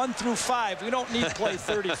plays 1 through 5. We don't need play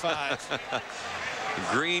 35.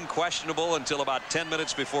 Green questionable until about 10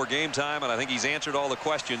 minutes before game time, and I think he's answered all the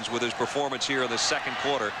questions with his performance here in the 2nd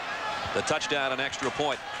quarter. The touchdown and extra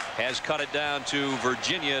point has cut it down to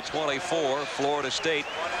Virginia 24, Florida State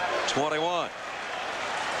 21.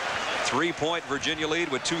 3-point Virginia lead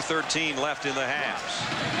with 2:13 left in the halves.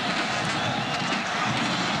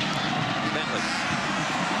 Bentley.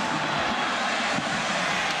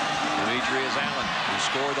 Demetrius Allen, who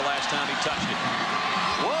scored the last time he touched it.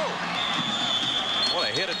 Whoa! What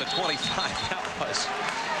a hit at the 25 that was.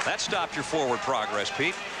 That stopped your forward progress,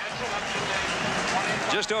 Pete.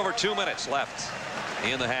 Just over 2 minutes left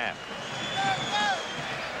in the half.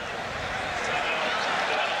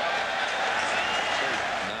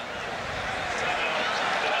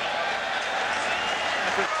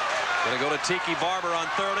 Going to go to Tiki Barber on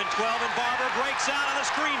 3rd and 12, and Barber breaks out on the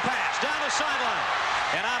screen pass down the sideline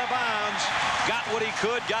and out of bounds. Got what he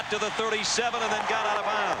could, got to the 37, and then got out of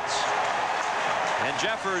bounds. And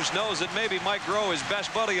Jeffers knows that maybe Mike Groh, his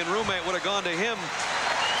best buddy and roommate, would have gone to him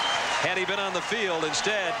had he been on the field.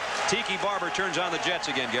 Instead, Tiki Barber turns on the Jets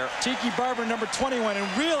again, Garrett. Tiki Barber, number 21.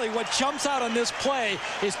 And really what jumps out on this play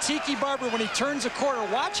is Tiki Barber when he turns a corner.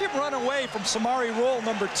 Watch him run away from Samari Roll,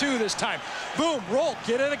 number 2 this time. Boom, Roll,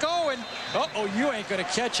 get it going. Uh-oh, you ain't going to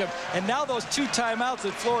catch him. And now those 2 timeouts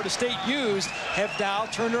that Florida State used have now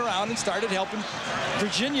turned around and started helping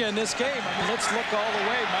Virginia in this game. I mean, let's look all the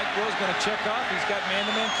way. Mike Groh's going to check off. He's got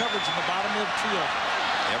man-to-man coverage in the bottom of the field.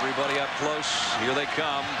 Everybody up close. Here they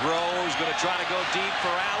come. Groh's going to try to go deep for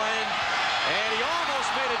Allen. And he almost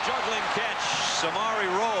made a juggling catch. Samari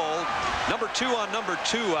Roll. Number 2 on number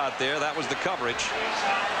 2 out there. That was the coverage.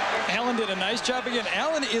 Allen did a nice job again.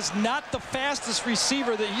 Allen is not the fastest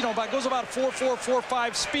receiver that, you know, goes about 4.4,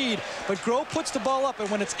 4.5 speed. But Groh puts the ball up, and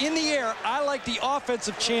when it's in the air, I like the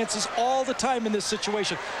offensive chances all the time in this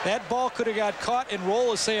situation. That ball could have got caught, and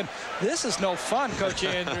Roll is saying, this is no fun, Coach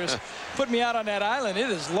Andrews. Put me out on that island. It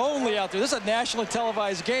is lonely out there. This is a nationally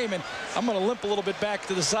televised game, and I'm going to limp a little bit back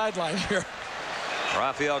to the sideline here.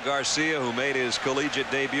 Rafael Garcia, who made his collegiate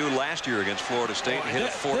debut last year against Florida State and hit a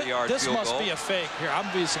 40-yard field goal. This must be a fake here. I'm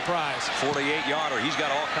going to be surprised. 48-yarder. He's got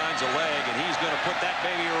all kinds of leg, and he's going to put that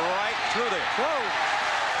baby right through there. Whoa.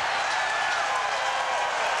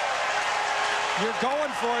 You're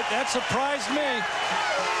going for it. That surprised me.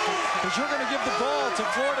 Because you're going to give the ball to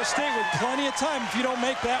Florida State with plenty of time if you don't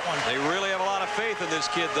make that one. They really have a lot of faith in this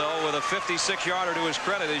kid, though, with a 56-yarder to his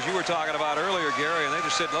credit, as you were talking about earlier, Gary. And they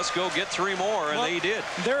just said, let's go get 3 more, and well, they did.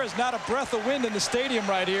 There is not a breath of wind in the stadium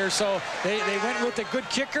right here, so they went with a good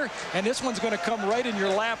kicker, and this one's going to come right in your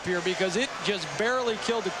lap here because it just barely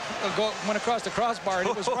went across the crossbar, and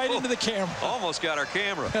it was right into the camera. Almost got our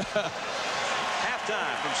camera.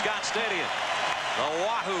 Halftime from Scott Stadium. The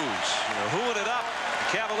Wahoos hooing it up.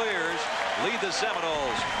 The Cavaliers lead the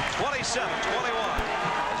Seminoles 27-21.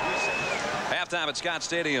 halftime at Scott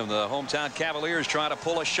Stadium. The hometown Cavaliers trying to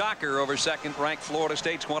pull a shocker over second-ranked Florida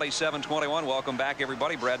State, 27-21. Welcome back,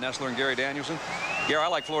 everybody. Brad Nessler and Gary Danielson. Gary, I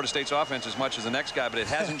like Florida State's offense as much as the next guy, but it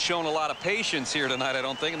hasn't shown a lot of patience here tonight, I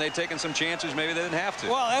don't think, and they've taken some chances maybe they didn't have to.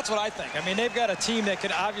 Well, that's what I think. I mean, they've got a team that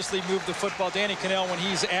can obviously move the football. Danny Kanell, when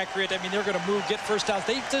he's accurate, I mean, they're going to move, get first downs.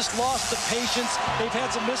 They've just lost the patience. They've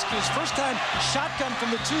had some miscues. First time, shotgun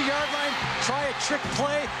from the 2-yard line, try a trick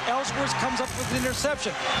play. Ellsworth comes up with an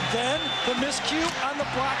interception. Then the miscue on the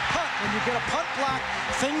block punt. When you get a punt block,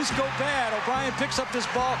 things go bad. O'Brien picks up this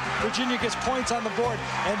ball. Virginia gets points on the board.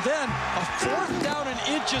 And then a 4th down and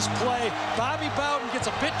inches play. Bobby Bowden gets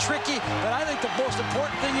a bit tricky, but I think the most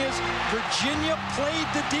important thing is Virginia played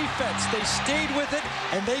the defense. They stayed with it,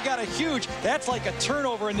 and they got a huge, that's like a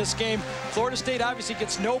turnover in this game. Florida State obviously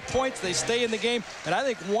gets no points. They stay in the game. And I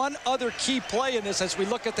think one other key play in this, as we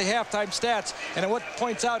look at the halftime stats, and what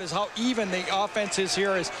points out is how even the offense is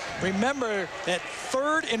here, is remember that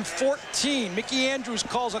 3rd and 14, Mickey Andrews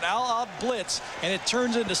calls an all-out blitz, and it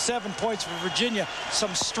turns into 7 points for Virginia.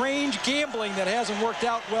 Some strange gambling that hasn't worked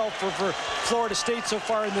out well for Florida State so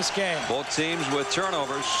far in this game. Both teams with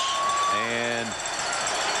turnovers, and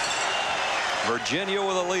Virginia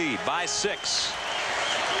with a lead by 6.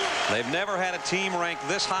 They've never had a team ranked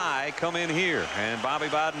this high come in here, and Bobby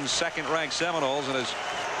Bowden's second-ranked Seminoles, and as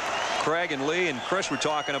Craig and Lee and Chris were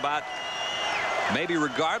talking about, maybe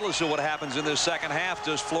regardless of what happens in this second half,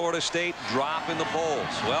 does Florida State drop in the polls?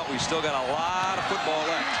 Well, we still got a lot of football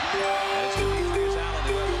left. It's Demetrius Allen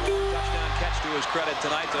who has a long touchdown catch to his credit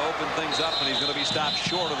tonight to open things up, and he's going to be stopped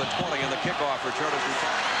short of the 20 in the kickoff return.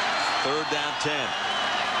 3rd down 10.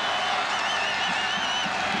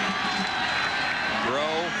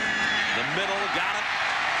 Groh, the middle, got it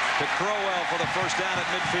to Crowell for the first down at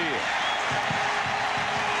midfield.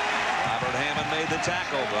 Hammond made the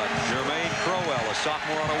tackle, but Jermaine Crowell, a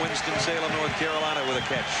sophomore out of Winston-Salem, North Carolina, with a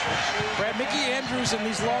catch. Brad, Mickey Andrews in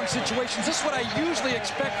these long situations, this is what I usually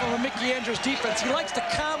expect from a Mickey Andrews defense. He likes to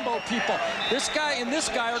combo people. This guy and this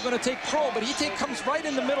guy are going to take pro, but he comes right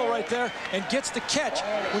in the middle right there and gets the catch.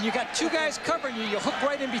 When you got 2 guys covering you, you hook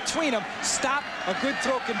right in between them. Stop. A good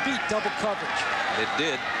throw can beat double coverage. It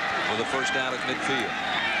did with the first down at midfield.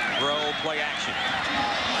 Groh, play action.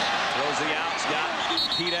 Throws the outs,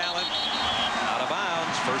 got Pete Allen. Out of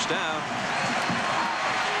bounds, first down.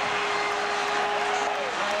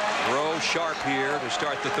 Groh sharp here to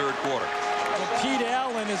start the 3rd quarter. Well, Pete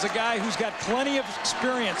Allen is a guy who's got plenty of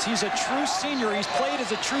experience. He's a true senior. He's played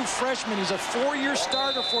as a true freshman. He's a 4-year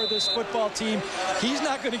starter for this football team. He's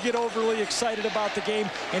not going to get overly excited about the game,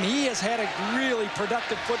 and he has had a really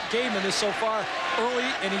productive game in this so far early,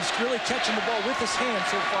 and he's really catching the ball with his hands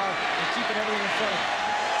so far and keeping everything in front of him.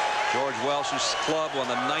 George Welsh's club on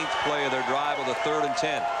the 9th play of their drive with a 3rd and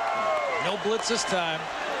 10. No blitz this time.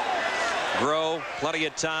 Groh, plenty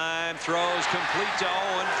of time, throws complete to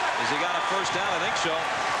Owen. Has he got a first down? I think so.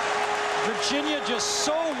 Virginia just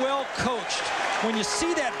so well coached. When you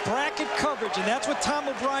see that bracket coverage, and that's what Tom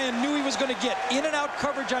O'Brien knew he was going to get, in and out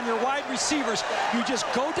coverage on your wide receivers, you just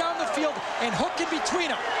go down the field and hook in between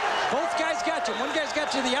them. Both guys got you. One guy's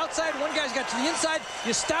got you to the outside, one guy's got you to the inside.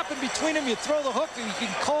 You stop in between them, you throw the hook, and you can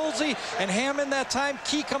Colsey and Hammond that time.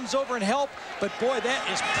 Key comes over and help, but boy, that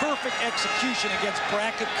is perfect execution against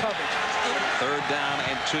bracket coverage. 3rd down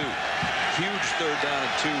and 2. Huge 3rd down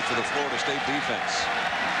and 2 for the Florida State defense.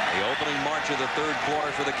 The opening march of the 3rd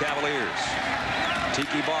quarter for the Cavaliers.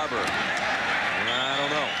 Tiki Barber. I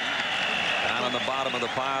don't know. Down on the bottom of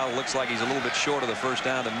the pile. Looks like he's a little bit short of the first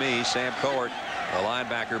down to me. Sam Cohort, the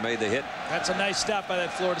linebacker, made the hit. That's a nice stop by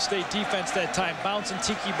that Florida State defense that time. Bouncing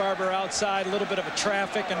Tiki Barber outside, a little bit of a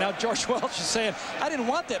traffic, and now George Welsh is saying, I didn't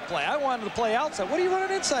want that play. I wanted to play outside. What are you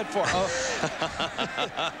running inside for?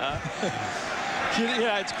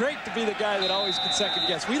 Yeah, it's great to be the guy that always can second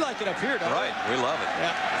guess. We like it up here, don't we? Right, we love it.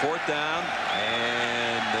 Yeah. 4th down,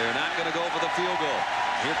 and they're not going to go for the field goal.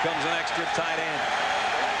 Here comes an extra tight end.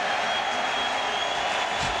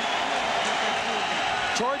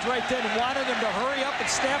 George right then wanted them to hurry up and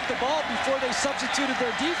snap the ball before they substituted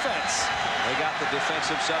their defense. They got the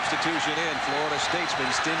defensive substitution in. Florida State's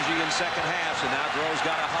been stingy in second half, so now Groh's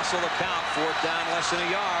got to hustle the count. 4th down, less than a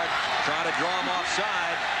yard. Trying to draw him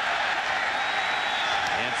offside.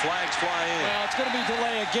 And flags fly in. Well, it's going to be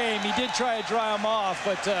delay a game. He did try to dry him off,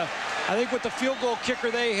 but I think with the field goal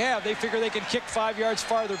kicker they have, they figure they can kick 5 yards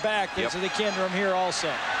farther back, so they can from here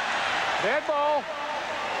also. Dead ball.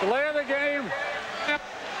 Delay of the game.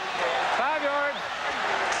 5 yards.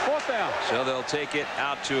 4th down. So they'll take it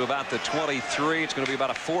out to about the 23. It's going to be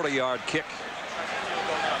about a 40-yard kick.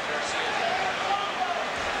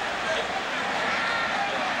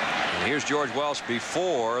 Here's George Welch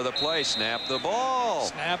before the play. Snap the ball.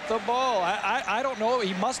 Snap the ball. I don't know.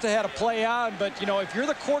 He must have had a play on, but, you know, if you're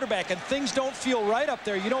the quarterback and things don't feel right up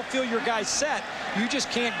there, you don't feel your guy set, you just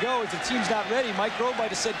can't go if the team's not ready. Mike Groh might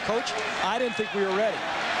have said, Coach, I didn't think we were ready.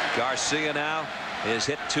 Garcia now is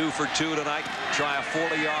hit 2 for 2 tonight. Try a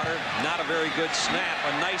 40-yarder. Not a very good snap.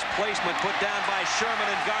 A nice placement put down by Sherman,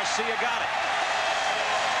 and Garcia got it.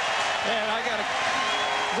 Man, I got a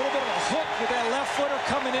little bit of a hook with that left footer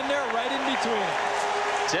coming in there right in between.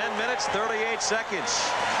 10 minutes, 38 seconds.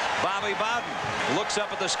 Bobby Bowden looks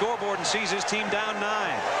up at the scoreboard and sees his team down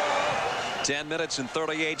 9. 10 minutes and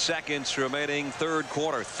 38 seconds remaining third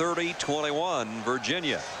quarter. 30-21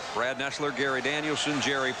 Virginia. Brad Nessler, Gary Danielson,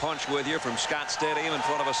 Jerry Punch with you from Scott Stadium in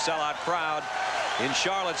front of a sellout crowd in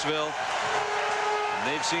Charlottesville. And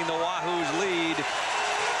they've seen the Wahoos lead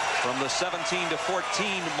from the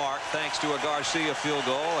 17-14 mark thanks to a Garcia field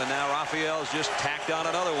goal, and now Raphael's just tacked on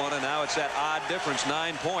another one, and now it's that odd difference,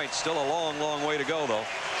 9 points. Still a long way to go, though.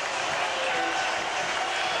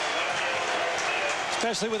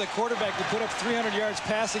 Especially with a quarterback who put up 300 yards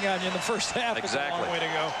passing on you in the first half. Exactly. It's a long way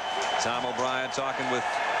to go. Tom O'Brien talking with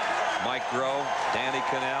Mike Groh, Danny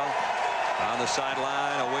Kanell on the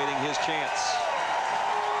sideline awaiting his chance.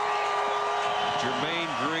 Jermaine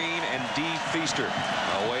Green and Dee Feaster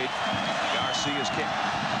await Garcia's kick.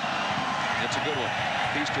 It's a good one.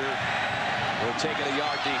 Feaster will take it a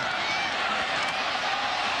yard deep.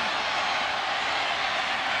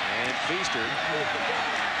 And Feaster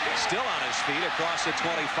still on his feet across the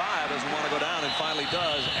 25. Doesn't want to go down and finally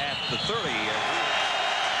does at the 30.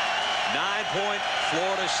 9-point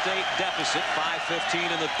Florida State deficit. 5:15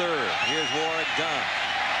 in the third. Here's Warrick Dunn.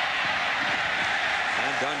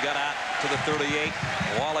 And Dunn got out to the 38.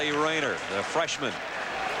 Wally Rayner, the freshman,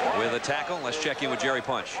 with a tackle. Let's check in with Jerry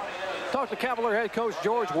Punch. Talked to Cavalier head coach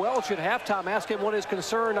George Welch at halftime. Asked him what is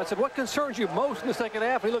concerned. I said, what concerns you most in the second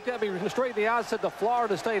half? He looked at me straight in the eyes and said, the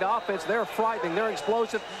Florida State offense. They're frightening. They're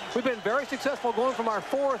explosive. We've been very successful going from our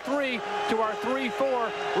 4-3 to our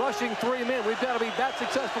 3-4, rushing 3 men. We've got to be that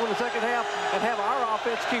successful in the second half and have our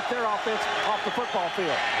offense keep their offense off the football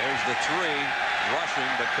field. There's the 3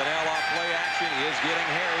 rushing, but Kanell off play action is getting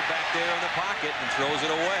harried back there in the pocket and throws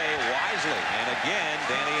it away wisely. And again,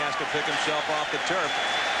 Danny has to pick himself off the turf.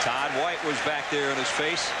 Todd White was back there in his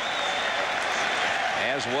face,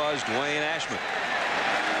 as was Dwayne Ashman.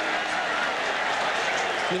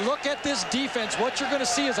 You look at this defense, what you're going to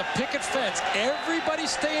see is a picket fence. Everybody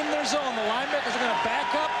stay in their zone. The linebackers are going to back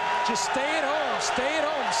up. Just stay at home. Stay at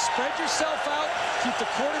home. Spread yourself out. Keep the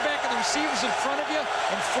quarterback and the receivers in front of you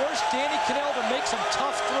and force Danny Kanell to make some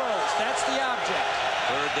tough throws. That's the object.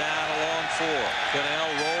 Third down along 4. Kanell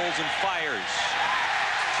rolls and fires.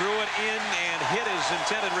 Threw it in and hit his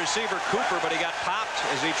intended receiver, Cooper, but he got popped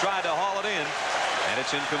as he tried to haul it in, and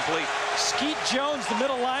it's incomplete. Skeet Jones, the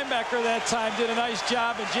middle linebacker that time, did a nice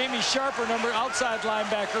job, and Jamie Sharper, number outside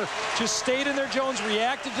linebacker, just stayed in there. Jones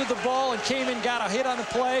reacted to the ball and came in, got a hit on the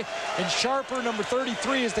play, and Sharper, number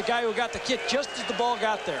 33, is the guy who got the kick just as the ball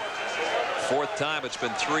got there. Fourth time it's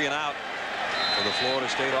been 3 and out for the Florida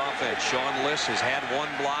State offense. Sean Liss has had 1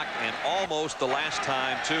 block and almost the last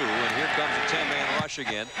time too, and here comes a 10-man rush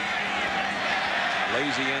again.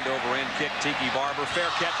 Lazy end over end kick. Tiki Barber, fair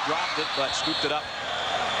catch, dropped it, but scooped it up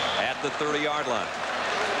at the 30-yard line.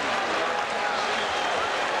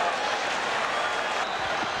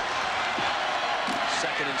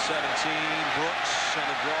 Second and 17. Brooks on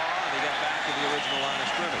the draw, and he got back to the original line of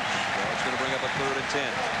scrimmage. So it's going to bring up a 3rd and 10.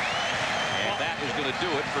 And that is going to do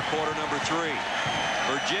it for quarter number 3.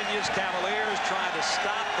 Virginia's Cavaliers trying to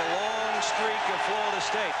stop the long streak of Florida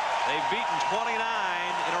State. They've beaten 29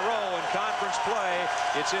 in a row in conference play.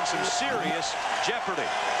 It's in some serious jeopardy.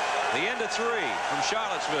 The end of 3 from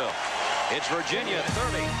Charlottesville. It's Virginia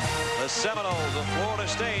 30. The Seminoles of Florida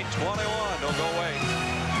State 21. Don't go away.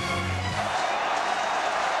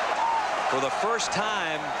 For the first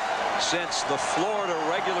time since the Florida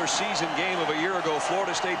regular season game of a year ago,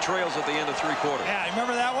 Florida State trails at the end of 3 quarters. Yeah, I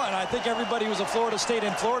remember that one. I think everybody who's a Florida State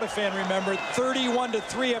and Florida fan remembered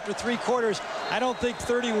 31-3 after 3 quarters. I don't think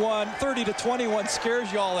 30-21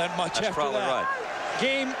 scares you all that much. That's after probably that. Right.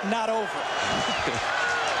 Game not over.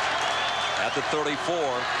 At the 34,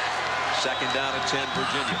 second down and 10,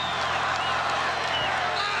 Virginia.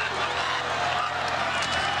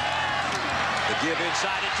 The give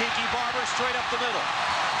inside to Tiki Barber, straight up the middle.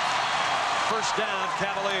 first down,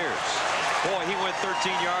 Cavaliers. Boy, he went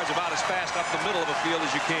 13 yards, about as fast up the middle of the field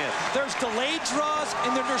as you can. There's delayed draws,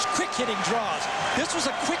 and then there's quick-hitting draws. This was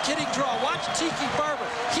a quick-hitting draw. Watch Tiki Barber.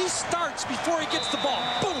 He starts before he gets the ball.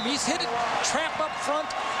 Boom, he's hit it. Trap up front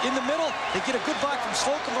in the middle. They get a good block from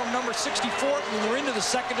Slocum from number 64, and they're into the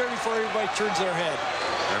secondary before everybody turns their head.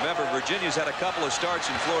 Remember, Virginia's had a couple of starts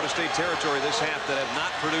in Florida State territory this half that have not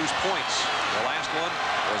produced points. The last one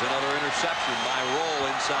was another interception by Roll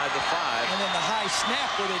inside the 5. And then the high snap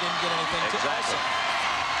where they didn't get anything. Exactly.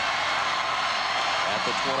 At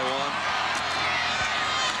the 21.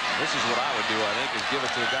 This is what I would do, I think, is give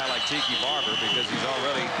it to a guy like Tiki Barber because he's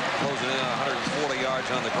already closing in 140 yards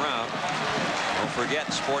on the ground. Don't forget,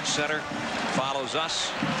 Sports Center follows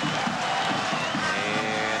us.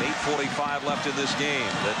 And 8:45 left in this game.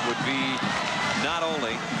 That would be not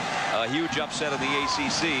only a huge upset in the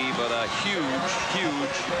ACC, but a huge,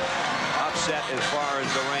 huge upset as far as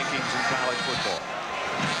the rankings in college football.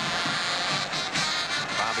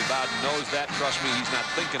 Bobby Bowden knows that. Trust me, he's not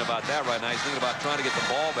thinking about that right now. He's thinking about trying to get the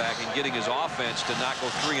ball back and getting his offense to not go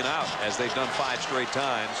 3 and out, as they've done 5 straight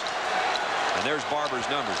times. And there's Barber's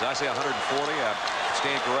numbers. Did I say 140? I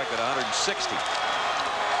stand corrected, 160.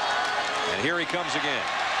 And here he comes again.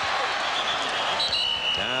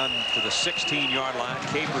 Down to the 16-yard line.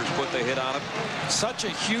 Capers put the hit on him. Such a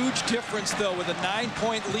huge difference, though, with a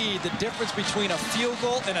 9-point lead. The difference between a field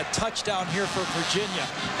goal and a touchdown here for Virginia.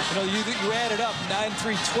 You know, you add it up,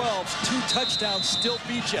 9-3-12, 2 touchdowns still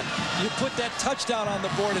beat you. You put that touchdown on the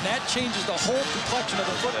board, and that changes the whole complexion of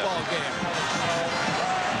the football game.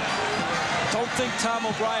 Don't think Tom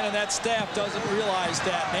O'Brien and that staff doesn't realize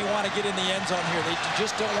that. They want to get in the end zone here. They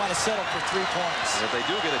just don't want to settle for 3 points. And if they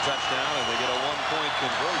do get a touchdown and they get a 1-point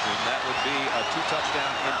conversion, that would be a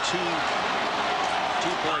 2-touchdown and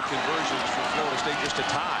 2-point conversions for Florida State just to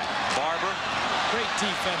tie. Barber. Great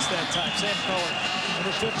defense that time. Sam Cohen,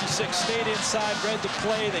 number 56, stayed inside, read the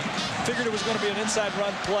play. They figured it was going to be an inside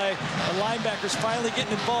run play. The linebackers finally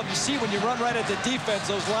getting involved. You see, when you run right at the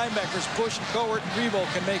defense, those linebackers, Bush and Cowart and Rebo,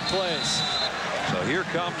 can make plays. So here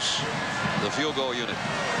comes the field goal unit.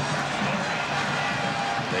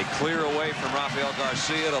 They clear away from Rafael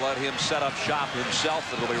Garcia to let him set up shop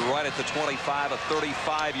himself. It'll be right at the 25, a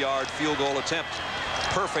 35-yard field goal attempt.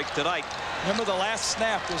 Perfect tonight. Remember, the last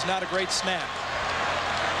snap was not a great snap.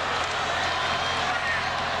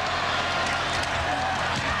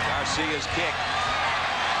 Garcia's kick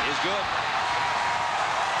is good.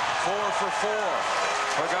 4 for 4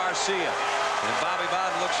 for Garcia. And Bobby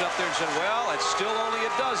Bowden looks up there and said, well, it's still only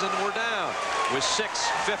a dozen. We're down with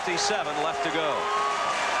 6:57 left to go.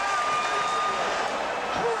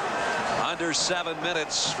 Under 7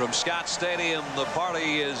 minutes from Scott Stadium. The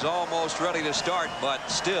party is almost ready to start, but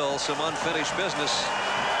still some unfinished business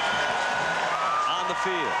on the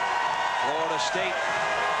field. Florida State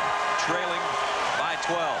trailing by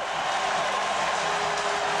 12.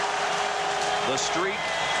 The streak,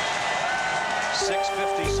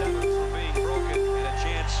 6:57 from being broken, and a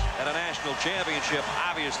chance at a national championship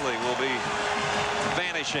obviously will be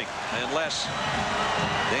vanishing unless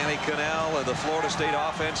Danny Kanell and the Florida State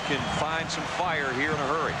offense can find some fire here in a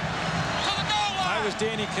hurry. If I was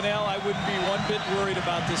Danny Kanell, I wouldn't be one bit worried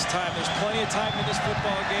about this time. There's plenty of time in this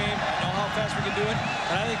football game. I know how fast we can do it.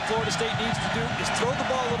 And I think Florida State needs to do is throw the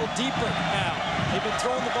ball a little deeper now. They've been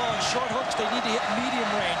throwing the ball in short hooks. They need to hit medium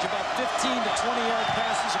range, about 15 to 20-yard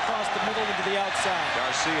passes across the middle into the outside.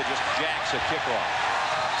 Garcia just jacks a kickoff.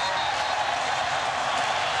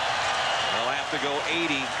 They'll have to go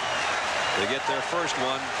 80 to get their first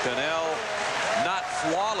one. Kanell not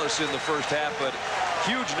flawless in the first half, but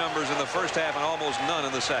huge numbers in the first half and almost none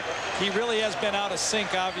in the second. He really has been out of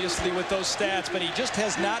sync, obviously, with those stats, but he just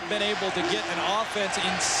has not been able to get an offense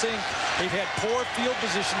in sync. They've had poor field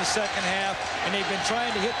position the second half, and they've been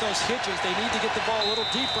trying to hit those hitches. They need to get the ball a little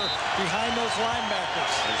deeper behind those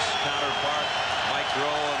linebackers. His counterpart, Mike Groh,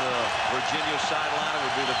 on the Virginia sideline,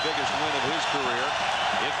 would be the biggest win of his career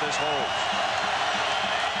if this holds.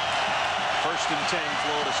 1st and 10,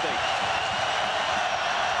 Florida State.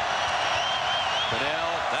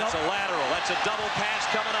 Kanell, that's a lateral. That's a double pass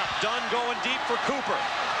coming up. Dunn going deep for Cooper.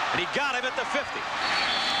 And he got him at the 50.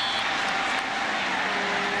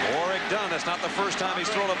 Warrick Dunn, that's not the first time he's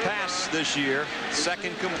thrown a pass this year.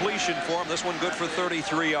 Second completion for him. This one good for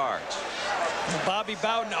 33 yards. Bobby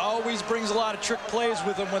Bowden always brings a lot of trick plays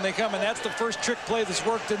with him when they come, and that's the first trick play that's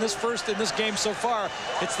worked in this game so far.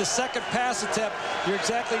 It's the second pass attempt. You're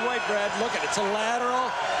exactly right, Brad. Look at it. It's a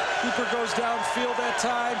lateral. Cooper goes downfield that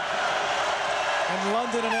time. And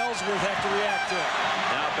London and Ellsworth have to react to it.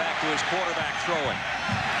 Now back to his quarterback throwing.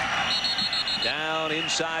 Down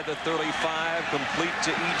inside the 35, complete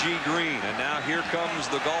to E.G. Green. And now here comes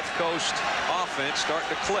the Gulf Coast offense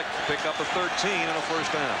starting to click, pick up a 13 and a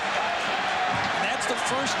first down. And that's the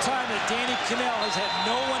first time that Danny Kanell has had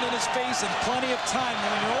no one in his face and plenty of time.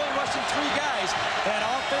 And when you're only rushing 3 guys, that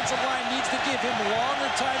offensive line needs to give him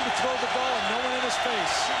longer time to throw the ball and no one in his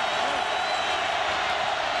face.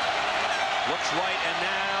 Looks right and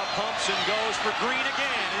now pumps and goes for Green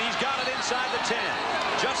again, and he's got it inside the 10.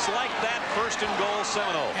 Just like that, first and goal,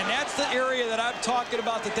 Seminole. And that's the area that I'm talking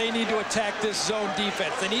about that they need to attack this zone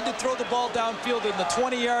defense. They need to throw the ball downfield in the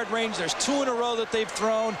 20-yard range. There's 2 in a row that they've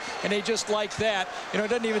thrown, and they just like that. You know, it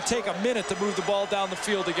doesn't even take a minute to move the ball down the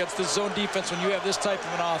field against this zone defense when you have this type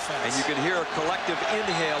of an offense. And you can hear a collective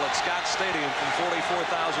inhale at Scott Stadium from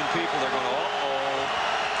 44,000 people. They're going, uh-oh.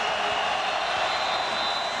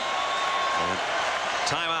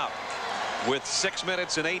 Timeout with 6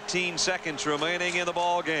 minutes and 18 seconds remaining in the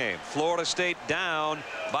ball game. Florida State down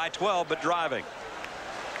by 12 but driving.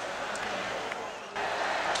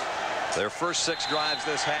 Their first 6 drives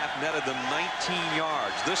this half netted them 19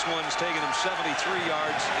 yards. This one's taken them 73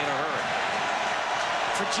 yards in a hurry.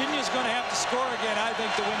 Virginia's going to have to score again, I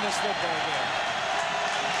think, to win this football game.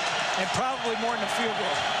 And probably more than a field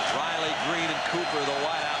goal. Riley, Green, and Cooper, the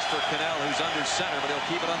wideouts for Kanell, who's under center, but he'll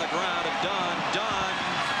keep it on the ground. And Dunn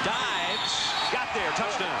dives. Got there.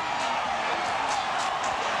 Touchdown.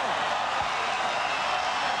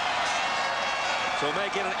 So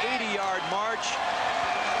making an 80-yard march,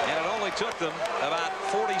 and it only took them about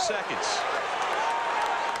 40 seconds.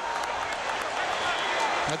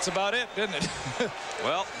 That's about it, didn't it?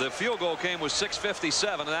 Well, the field goal came with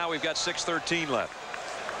 6:57, and now we've got 6:13 left.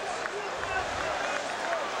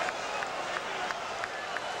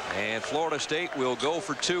 And Florida State will go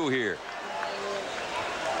for 2 here.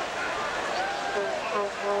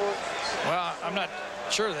 Well, I'm not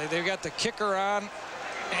sure. They've got the kicker on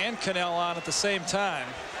and Kanell on at the same time.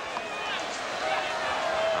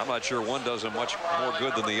 I'm not sure one does them much more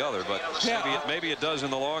good than the other, but yeah, maybe it does in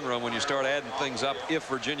the long run when you start adding things up if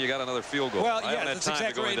Virginia got another field goal. Well, I haven't had time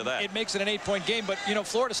to go into that. It makes it an 8-point game, but, you know,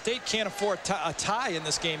 Florida State can't afford a tie in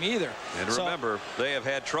this game either. And remember, they have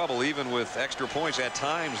had trouble even with extra points at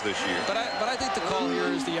times this year. But I think the call here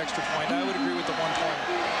is the extra point. I would agree with the 1-point.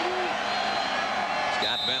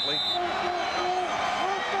 Scott Bentley.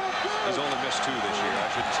 He's only missed 2 this year. I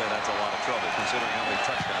shouldn't say that's a lot of trouble considering how many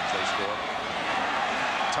touchdowns they scored.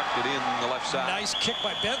 Tucked it in the left side. Nice kick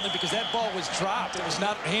by Bentley because that ball was dropped. It was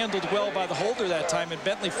not handled well by the holder that time, and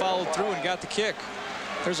Bentley followed through and got the kick.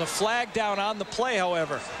 There's a flag down on the play,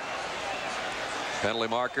 however. Penalty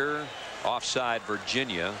marker offside.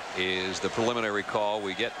 Virginia is the preliminary call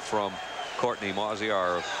we get from Courtney Mozzie,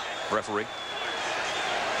 our referee.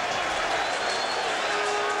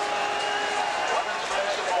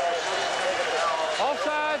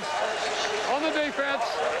 Offsides on the defense.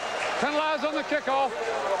 Penalized on the kickoff.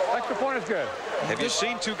 Extra point is good. Have you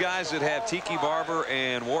seen 2 guys that have Tiki Barber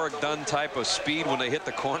and Warrick Dunn type of speed when they hit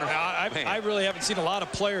the corner? I really haven't seen a lot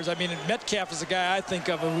of players. I mean, Metcalf is a guy I think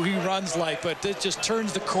of who he runs like, but it just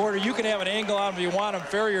turns the corner. You can have an angle on him if you want him.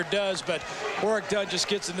 Ferrier does, but Warrick Dunn just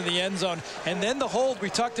gets into the end zone. And then the hold, we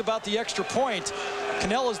talked about the extra point.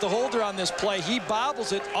 Kanell is the holder on this play. He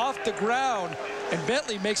bobbles it off the ground, and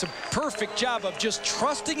Bentley makes a perfect job of just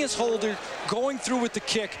trusting his holder, going through with the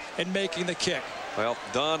kick, and making the kick. Well,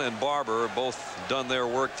 Dunn and Barber both done their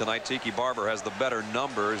work tonight. Tiki Barber has the better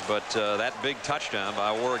numbers, but that big touchdown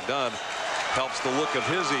by Warrick Dunn helps the look of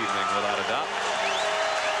his evening without a doubt.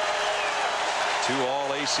 2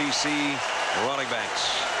 all-ACC running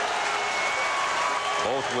backs,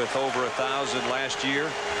 both with over 1,000 last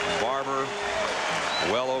year. Barber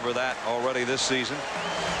well over that already this season.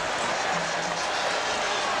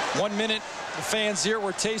 1 minute, the fans here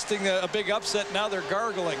were tasting a big upset. Now they're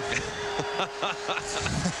gargling.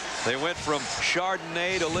 They went from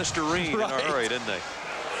Chardonnay to Listerine in a hurry, didn't they?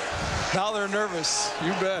 Now they're nervous.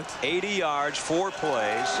 You bet. 80 yards, 4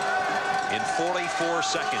 plays in 44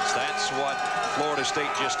 seconds. That's what Florida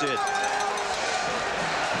State just did.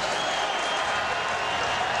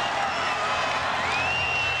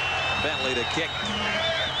 Bentley to kick.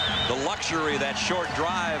 The luxury that short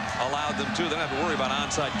drive allowed them to. They don't have to worry about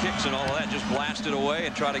onside kicks and all of that. Just blast it away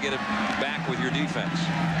and try to get it back with your defense.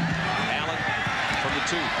 Allen from the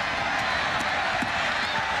 2.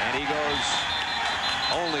 And he goes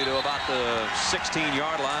only to about the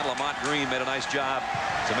 16-yard line. Lamont Green made a nice job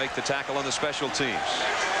to make the tackle on the special teams.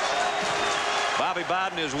 Bobby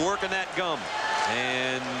Bowden is working that gum.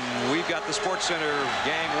 And we've got the Sports Center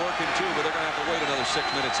gang working too, but they're going to have to wait another 6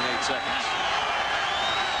 minutes and 8 seconds.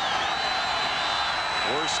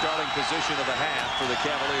 Worst starting position of the half for the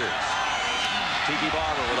Cavaliers. Tiki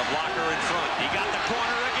Barber with a blocker in front. He got the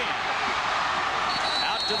corner again.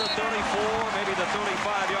 Out to the 34, maybe the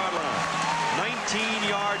 35-yard line.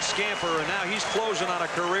 19-yard scamper, and now he's closing on a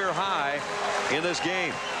career high in this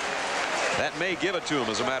game. That may give it to him,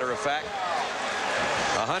 as a matter of fact.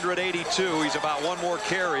 182. He's about one more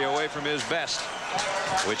carry away from his best,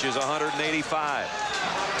 which is 185.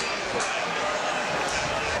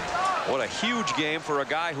 What a huge game for a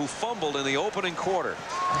guy who fumbled in the opening quarter.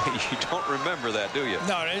 You don't remember that, do you?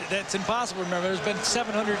 No, that's impossible to remember. There's been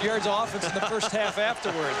 700 yards of offense in the first half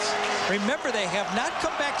afterwards. Remember, they have not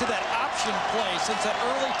come back to that option play since that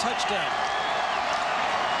early touchdown.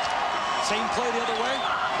 Same play the other way.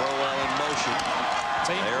 Crowell in motion.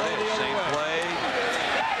 Same there play it is. the other Same way. play.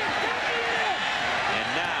 And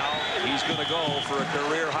now he's going to go for a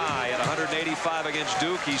career high at 185 against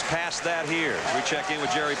Duke. He's past that here. We check in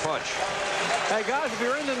with Jerry Punch. Hey, guys, if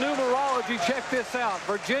you're into numerology, check this out.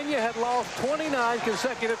 Virginia had lost 29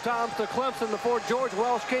 consecutive times to Clemson before George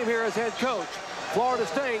Welsh came here as head coach. Florida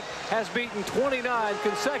State has beaten 29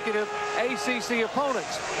 consecutive ACC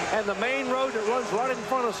opponents. And the main road that runs right in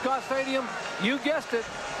front of Scott Stadium, you guessed it,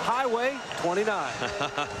 Highway 29.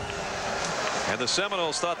 And the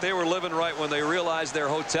Seminoles thought they were living right when they realized their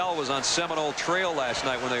hotel was on Seminole Trail last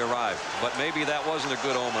night when they arrived. But maybe that wasn't a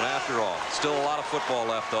good omen after all. Still a lot of football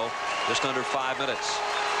left, though. Just under 5 minutes.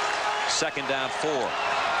 Second down 4.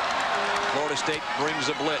 Florida State brings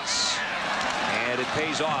a blitz. And it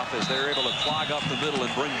pays off as they're able to clog up the middle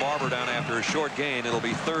and bring Barber down after a short gain. It'll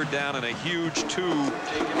be third down and a huge 2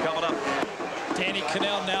 coming up. Danny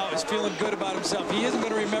Kanell now is feeling good about himself. He isn't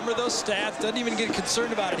going to remember those stats, doesn't even get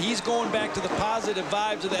concerned about it. He's going back to the positive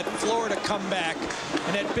vibes of that Florida comeback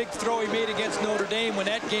and that big throw he made against Notre Dame when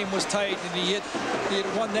that game was tight and he had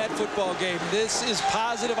won that football game. This is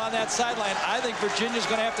positive on that sideline. I think Virginia's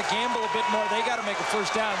going to have to gamble a bit more. They got to make a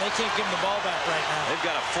first down. They can't give him the ball back right now. They've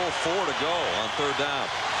got a full 4 to go on third down.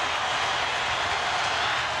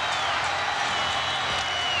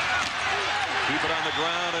 Keep it on the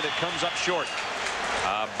ground, and it comes up short.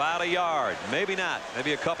 About a yard. Maybe not.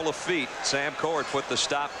 Maybe a couple of feet. Sam Cord put the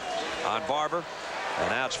stop on Barber. And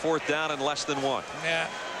now it's fourth down and less than 1. Yeah,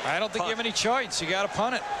 I don't think you have any choice. You got to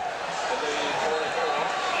punt it.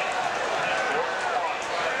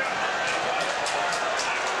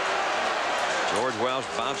 George Welsh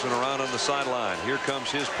bouncing around on the sideline. Here comes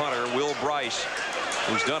his punter, Will Bryce,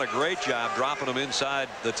 who's done a great job dropping them inside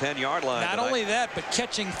the 10-yard line. Not only that, but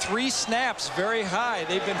catching 3 snaps very high.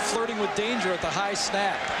 They've been flirting with danger at the high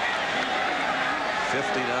snap.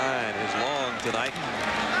 59 is long tonight.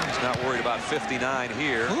 He's not worried about 59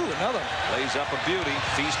 here. Ooh, another. Lays up a beauty.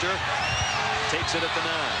 Feaster takes it at the 9.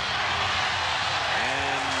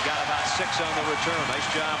 And got about 6 on the return. Nice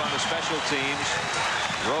job on the special teams.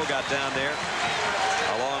 Groh got down there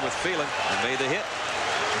along with Phelan and made the hit.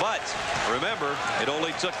 But remember, it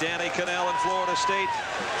only took Danny Kanell in Florida State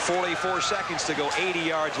 44 seconds to go 80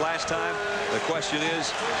 yards last time. The question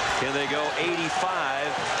is, can they go 85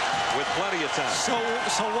 with plenty of time?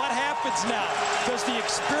 So what happens now? Does the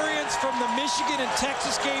experience from the Michigan and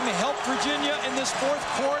Texas game help Virginia in this fourth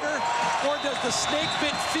quarter? Or does the snake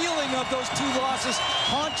bit feeling of those 2 losses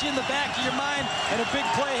haunt you in the back of your mind and a big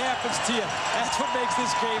play happens to you? That's what makes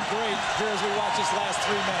this game great here as we watch this last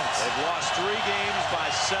 3 minutes. They've lost 3 games by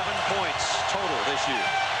 7 points total this year.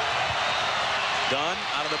 Dunn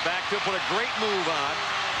out of the backfield, put a great move on.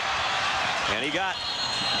 And he got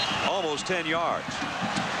almost 10 yards.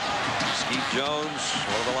 Skeet Jones,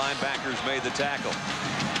 one of the linebackers, made the tackle.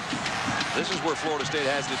 This is where Florida State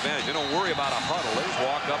has the advantage. They don't worry about a huddle. They just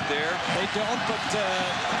walk up there. They don't, but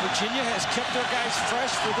Virginia has kept their guys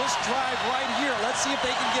fresh for this drive right here. Let's see if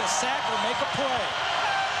they can get a sack or make a play.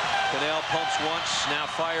 Kanell pumps once, now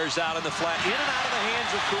fires out in the flat. In and out of the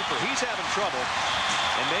hands of Cooper. He's having trouble.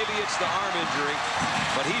 And maybe it's the arm injury,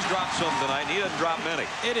 but he's dropped some tonight, and he doesn't drop many.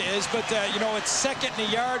 It is, but, you know, it's second and a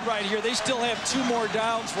yard right here. They still have 2 more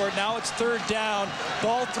downs for it. Now it's third down.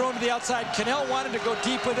 Ball thrown to the outside. Kanell wanted to go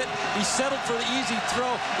deep with it. He settled for the easy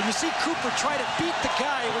throw. And you see Cooper try to beat the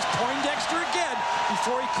guy. It was Poindexter again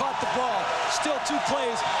before he caught the ball. Still 2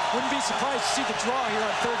 plays. Wouldn't be surprised to see the draw here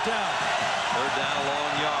on third down. Third down, a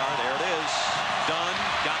long yard. There it is. Dunn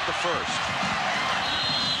got the first.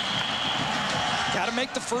 Got to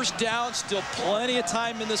make the first down. Still plenty of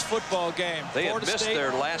time in this football game. They had missed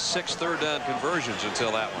their last 6 third down conversions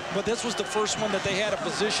until that one. But this was the first one that they had a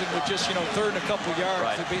position with just, you know, third and a couple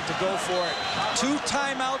yards to go for it. 2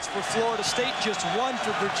 timeouts for Florida State, just 1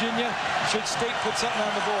 for Virginia. Should State put something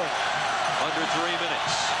on the board? Under 3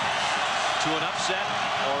 minutes. To an upset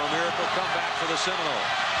or a miracle comeback for the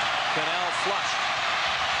Seminoles. Kanell flush.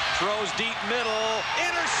 Throws deep middle.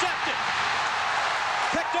 Intercepted.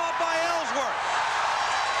 Picked off by Ellsworth.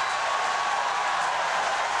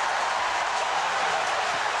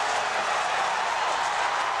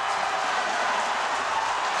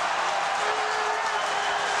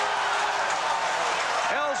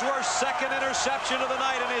 Ellsworth's second interception of the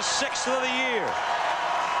night and his 6th of the year.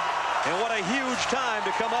 And what a huge time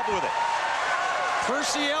to come up with it.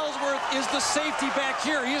 Percy Ellsworth is the safety back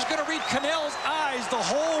here. He's going to read Kanell's eyes the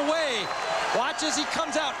whole way. Watch as he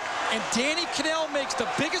comes out. And Danny Kanell makes the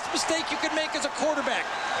biggest mistake you could make as a quarterback.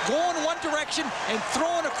 Going one direction and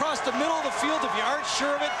throwing across the middle of the field. If you aren't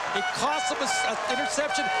sure of it, it costs him an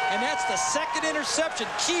interception. And that's the second interception,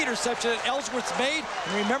 key interception that Ellsworth's made.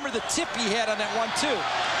 And remember the tip he had on that one, too.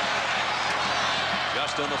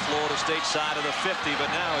 Just on the Florida State side of the 50, but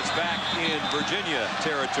now it's back in Virginia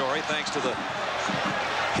territory thanks to the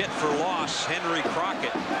hit for loss. Henry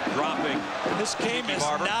Crockett dropping. This game Tiki is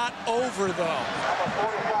Barber. not over, though.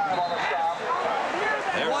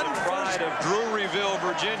 There's the pride of Druryville,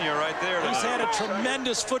 Virginia, right there tonight. He's had a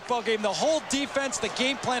tremendous football game. The whole defense, the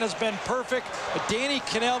game plan has been perfect. But Danny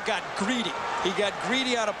Kanell got greedy. He got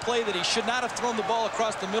greedy on a play that he should not have thrown the ball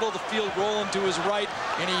across the middle of the field, rolling to his right,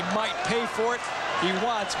 and he might pay for it. He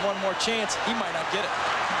wants one more chance. He might not get it.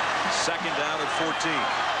 Second down at 14.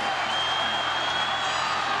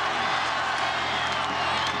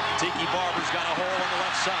 Tiki Barber's got a hole on the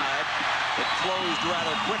left side. It closed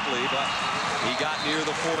rather quickly, but he got near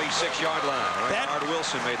the 46-yard line. Reinhard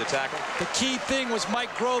Wilson made the tackle. The key thing was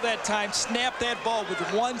Mike Groh that time snapped that ball with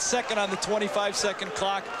 1 second on the 25-second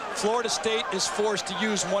clock. Florida State is forced to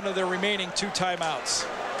use one of their remaining 2 timeouts.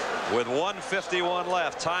 With 1:51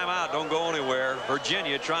 left, timeout, don't go anywhere.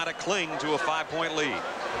 Virginia trying to cling to a 5-point lead.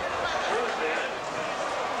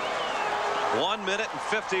 1 minute and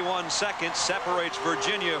 51 seconds separates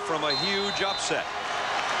Virginia from a huge upset.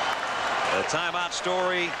 The timeout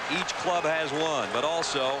story, each club has one, but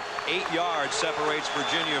also 8 yards separates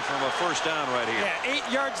Virginia from a first down right here. Yeah,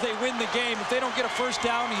 8 yards, they win the game. If they don't get a first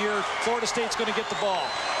down here, Florida State's going to get the ball.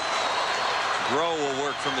 Groh will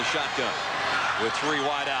work from the shotgun with 3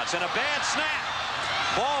 wideouts and a bad snap.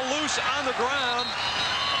 Ball loose on the ground.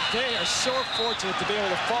 They are so fortunate to be able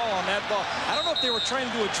to fall on that ball. I don't know if they were trying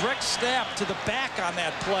to do a direct snap to the back on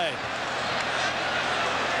that play.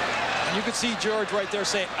 And you could see George right there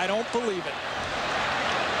saying, I don't believe it.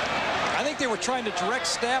 I think they were trying to direct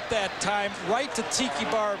snap that time right to Tiki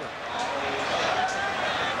Barber.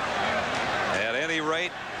 At any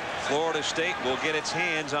rate, Florida State will get its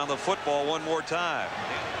hands on the football one more time.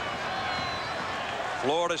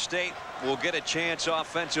 Florida State will get a chance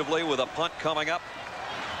offensively with a punt coming up.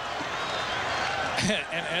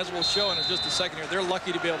 And as we'll show in just a second here, they're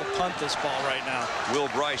lucky to be able to punt this ball right now. Will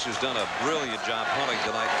Bryce has done a brilliant job punting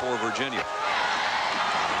tonight for Virginia.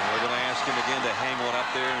 And we're going to ask him again to hang one up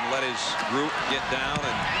there and let his group get down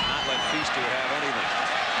and not let Feaster have anything.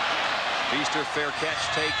 Feaster, fair catch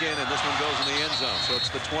taken, and this one goes in the end zone. So it's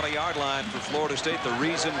the 20-yard line for Florida State. The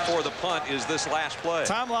reason for the punt is this last play.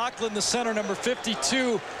 Tom Laughlin, the center, number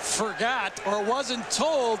 52, forgot or wasn't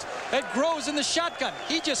told that Groh's in the shotgun.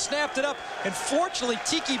 He just snapped it up. And fortunately,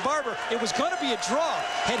 Tiki Barber, it was going to be a draw.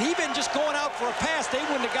 Had he been just going out for a pass, they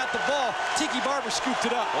wouldn't have got the ball. Tiki Barber scooped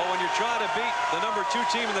it up. Well, when you're trying to beat the number 2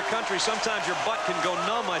 team in the country, sometimes your butt can go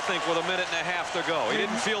numb, I think, with a minute and a half to go. He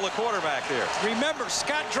didn't feel the quarterback there. Remember,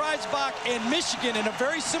 Scott Dreisbach and Michigan in a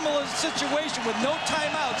very similar situation with no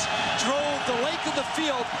timeouts drove the length of the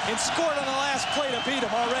field and scored on the last play to beat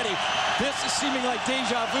them already. This is seeming like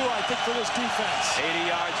deja vu, I think, for this defense. 80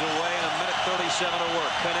 yards away and a minute 37 to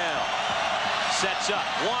work. Kanell sets up,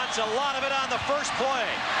 wants a lot of it on the first play.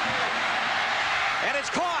 And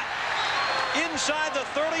it's caught inside the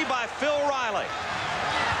 30 by Phil Riley.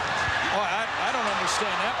 Oh, I don't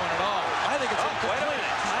understand that one at all. I think it's wait a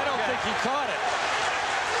minute. I don't think he caught it.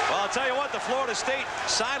 Well, I'll tell you what, the Florida State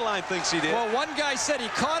sideline thinks he did. Well, one guy said he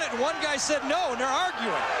caught it, and one guy said no, and they're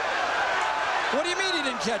arguing. What do you mean he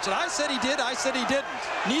didn't catch it? I said he did, I said he didn't.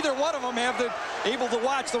 Neither one of them able to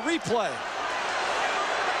watch the replay.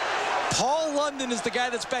 Paul London is the guy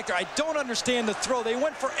that's back there. I don't understand the throw. They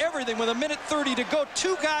went for everything with a minute 30 to go.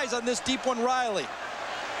 2 guys on this deep one, Riley.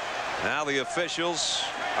 Now the officials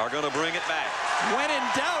are going to bring it back. When in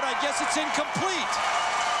doubt, I guess it's incomplete.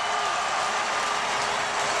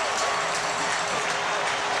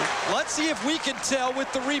 Let's see if we can tell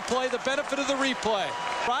with the replay, the benefit of the replay.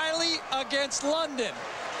 Riley against London.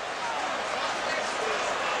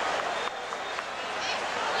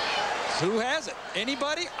 Who has it?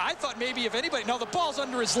 Anybody? I thought maybe if anybody. No, the ball's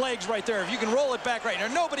under his legs right there. If you can roll it back right now.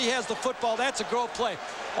 Nobody has the football. That's a Groh play.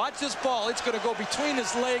 Watch this ball. It's going to go between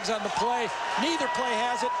his legs on the play. Neither play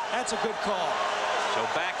has it. That's a good call. So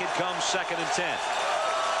back it comes, 2nd and 10.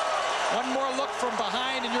 One more look from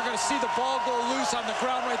behind, and you're going to see the ball go loose on the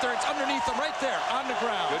ground right there. It's underneath them right there on the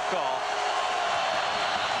ground. Good call.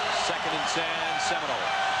 2nd and 10, Seminole.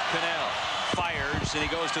 Kanell fires, and he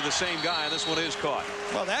goes to the same guy, and this one is caught.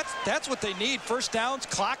 Well, that's what they need. First downs,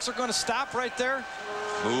 clocks are going to stop right there.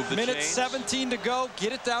 Move the Minute chains. 17 to go.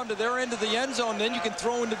 Get it down to their end of the end zone, then you can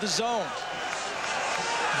throw into the zone.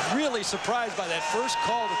 Really surprised by that first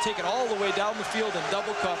call to take it all the way down the field in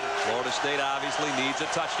double coverage. Florida State obviously needs a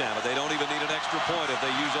touchdown, but they don't even need an extra point if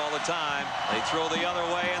they use all the time. They throw the other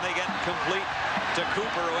way, and they get complete to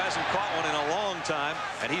Cooper, who hasn't caught one in a long time,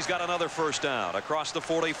 and he's got another first down across the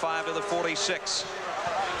 45 to the 46.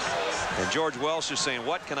 And George Welsh is saying,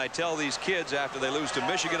 what can I tell these kids after they lose to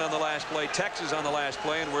Michigan on the last play, Texas on the last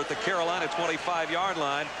play, and we're at the Carolina 25-yard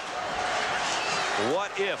line.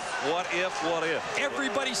 What if, what if, what if?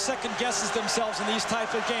 Everybody second guesses themselves in these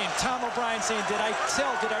types of games. Tom O'Brien saying, did I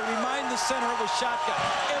remind the center of a shotgun?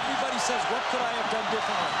 Everybody says, what could I have done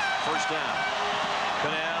differently? First down.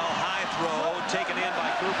 Kanell, high throw, taken in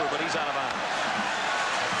by Cooper, but he's out of bounds.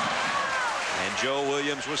 And Joe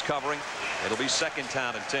Williams was covering. It'll be 2nd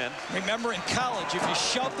down and 10. Remember, in college, if you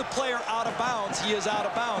shove the player out of bounds, he is out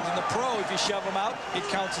of bounds. In the pro, if you shove him out, it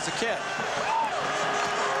counts as a catch.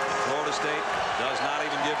 Florida State does not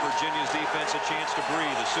even give Virginia's defense a chance to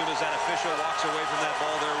breathe. As soon as that official walks away from that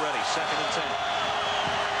ball, they're ready. 2nd and 10.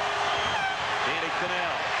 Danny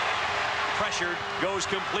Kanell. Pressured, goes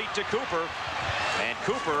complete to Cooper. And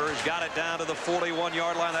Cooper has got it down to the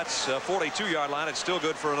 41-yard line. That's 42-yard line. It's still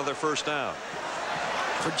good for another first down.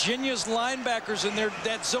 Virginia's linebackers in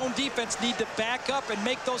that zone defense need to back up and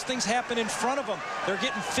make those things happen in front of them. They're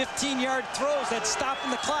getting 15-yard throws. That's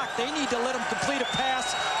stopping the clock. They need to let them complete a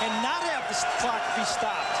pass and not have the clock be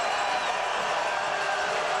stopped.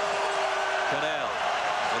 Kanell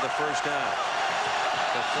with a first down.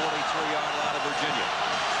 The 43-yard line of Virginia.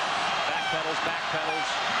 Backpedals.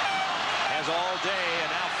 Has all day and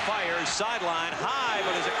now fires sideline high,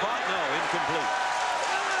 but is it caught? No, incomplete.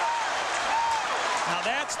 Now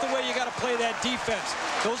that's the way you got to play that defense.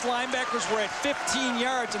 Those linebackers were at 15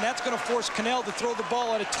 yards, and that's going to force Kanell to throw the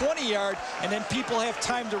ball at a 20-yard, and then people have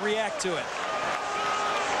time to react to it.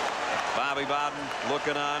 Bobby Bowden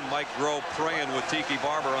looking on. Mike Groh praying with Tiki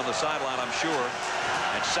Barber on the sideline, I'm sure.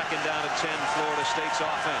 And 2nd down and 10, Florida State's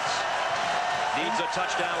offense. Needs a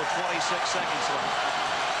touchdown with 26 seconds left.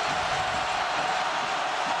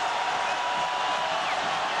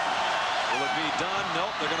 Dunn, nope,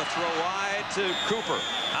 they're going to throw wide to Cooper.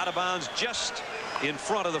 Out of bounds just in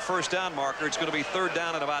front of the first down marker. It's going to be 3rd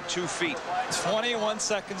down at about 2 feet. 21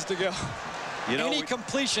 seconds to go. You know, any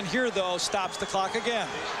completion here, though, stops the clock again.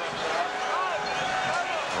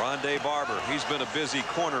 Rondé Barber, he's been a busy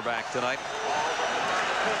cornerback tonight.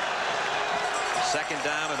 2nd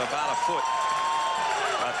down and about a foot.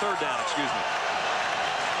 3rd down, excuse me.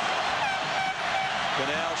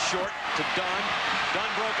 Kanell short to Dunn. Dunn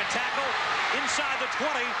broke a tackle inside the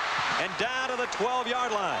 20 and down to the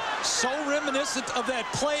 12-yard line. So reminiscent of that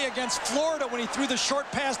play against Florida when he threw the short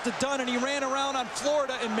pass to Dunn and he ran around on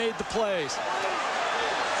Florida and made the plays.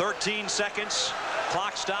 13 seconds.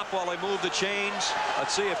 Clock stopped while they move the chains.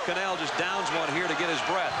 Let's see if Kanell just downs one here to get his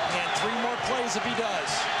breath. And 3 more plays if he does.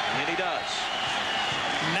 And he does.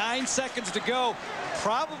 9 seconds to go.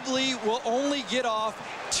 Probably will only get off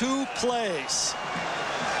 2 plays.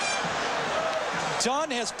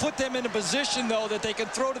 Dunn has put them in a position, though, that they can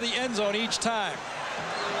throw to the end zone each time.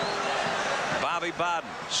 Bobby Bowden,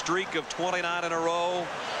 streak of 29 in a row.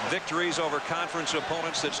 Victories over conference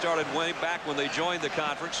opponents that started way back when they joined the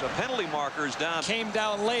conference. A penalty marker's down. Came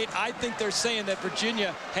down late. I think they're saying that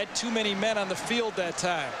Virginia had too many men on the field that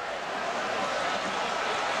time.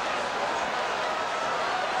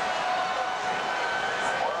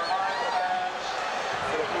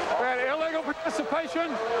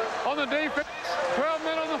 Participation on the defense. 12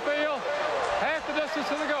 men on the field. Half the distance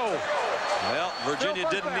to the goal. Well, Virginia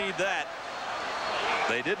didn't need that.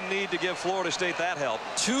 They didn't need to give Florida State that help.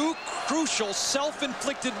 2 crucial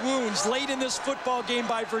self-inflicted wounds late in this football game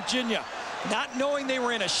by Virginia. Not knowing they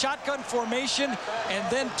were in a shotgun formation,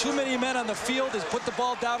 and then too many men on the field has put the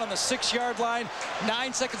ball down on the 6-yard line.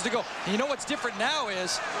 9 seconds to go. And you know what's different now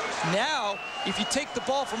is, now if you take the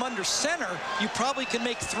ball from under center, you probably can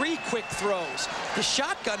make 3 quick throws. The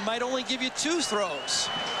shotgun might only give you 2 throws.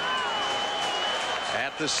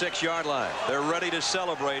 At the 6-yard line. They're ready to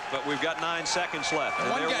celebrate, but we've got 9 seconds left. And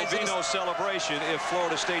there will be no celebration if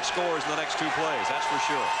Florida State scores in the next 2 plays. That's for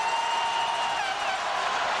sure.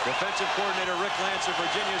 Defensive coordinator Rick Lance of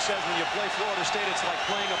Virginia says when you play Florida State, it's like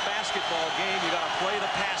playing a basketball game. You got to play the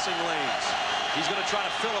passing lanes. He's going to try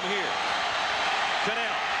to fill them here.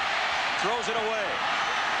 Kanell throws it away.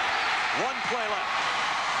 1 play left.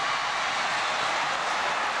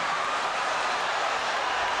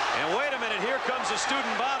 And wait a minute, here comes a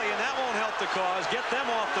student body, and that won't help the cause. Get them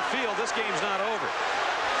off the field. This game's not over.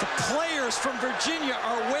 The players from Virginia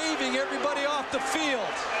are waving everybody off the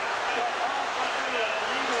field.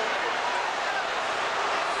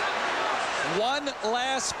 One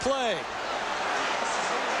last play.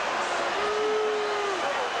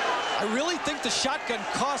 I really think the shotgun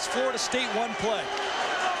cost Florida State 1 play.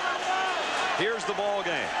 Here's the ball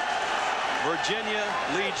game. Virginia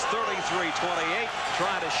leads 33-28,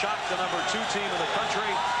 trying to shock the #2 team in the country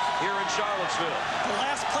here in Charlottesville. The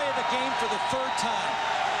last play of the game for the 3rd time.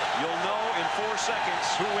 You'll know in 4 seconds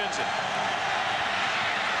who wins it.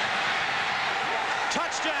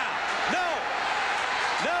 Touchdown! No!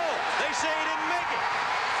 No! They say he didn't make it.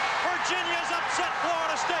 Virginia's upset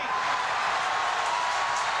Florida State.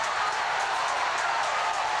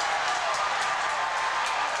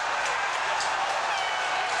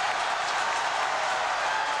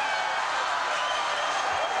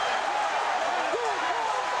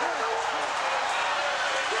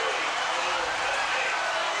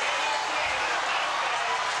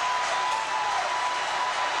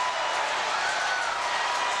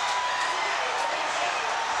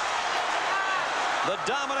 The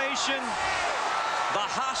domination, the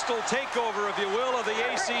hostile takeover, if you will, of the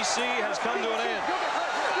ACC has come to an end.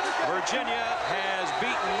 Virginia has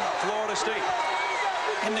beaten Florida State.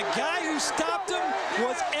 And the guy who stopped him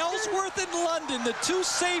was Ellsworth and London. The 2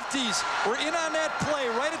 safeties were in on that play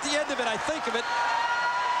right at the end of it, I think of it.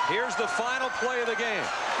 Here's the final play of the game.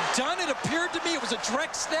 Dunn, it appeared to me, it was a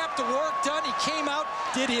direct snap to Warrick. Dunn, he came out.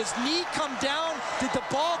 Did his knee come down? Did the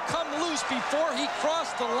ball come loose before he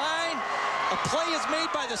crossed the line? A play is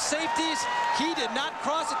made by the safeties. He did not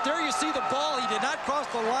cross it. There you see the ball. He did not cross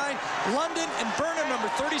the line. London and Burnham, number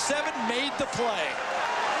 37, made the play.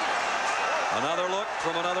 Another look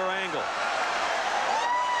from another angle.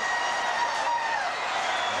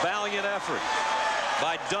 Valiant effort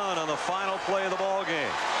by Dunn on the final play of the ball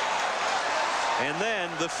game. And then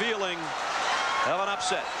the feeling of an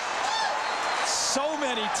upset. So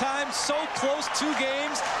many times, so close, 2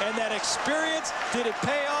 games, and that experience, did it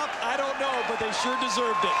pay off? I don't know, but they sure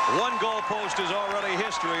deserved it. 1 goalpost is already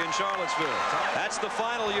history in Charlottesville. That's the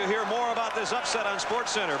final. You hear more about this upset on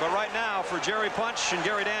SportsCenter, but right now, for Jerry Punch and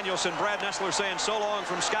Gary Danielson, Brad Nessler saying so long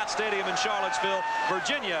from Scott Stadium in Charlottesville.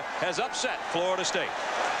 Virginia has upset Florida State.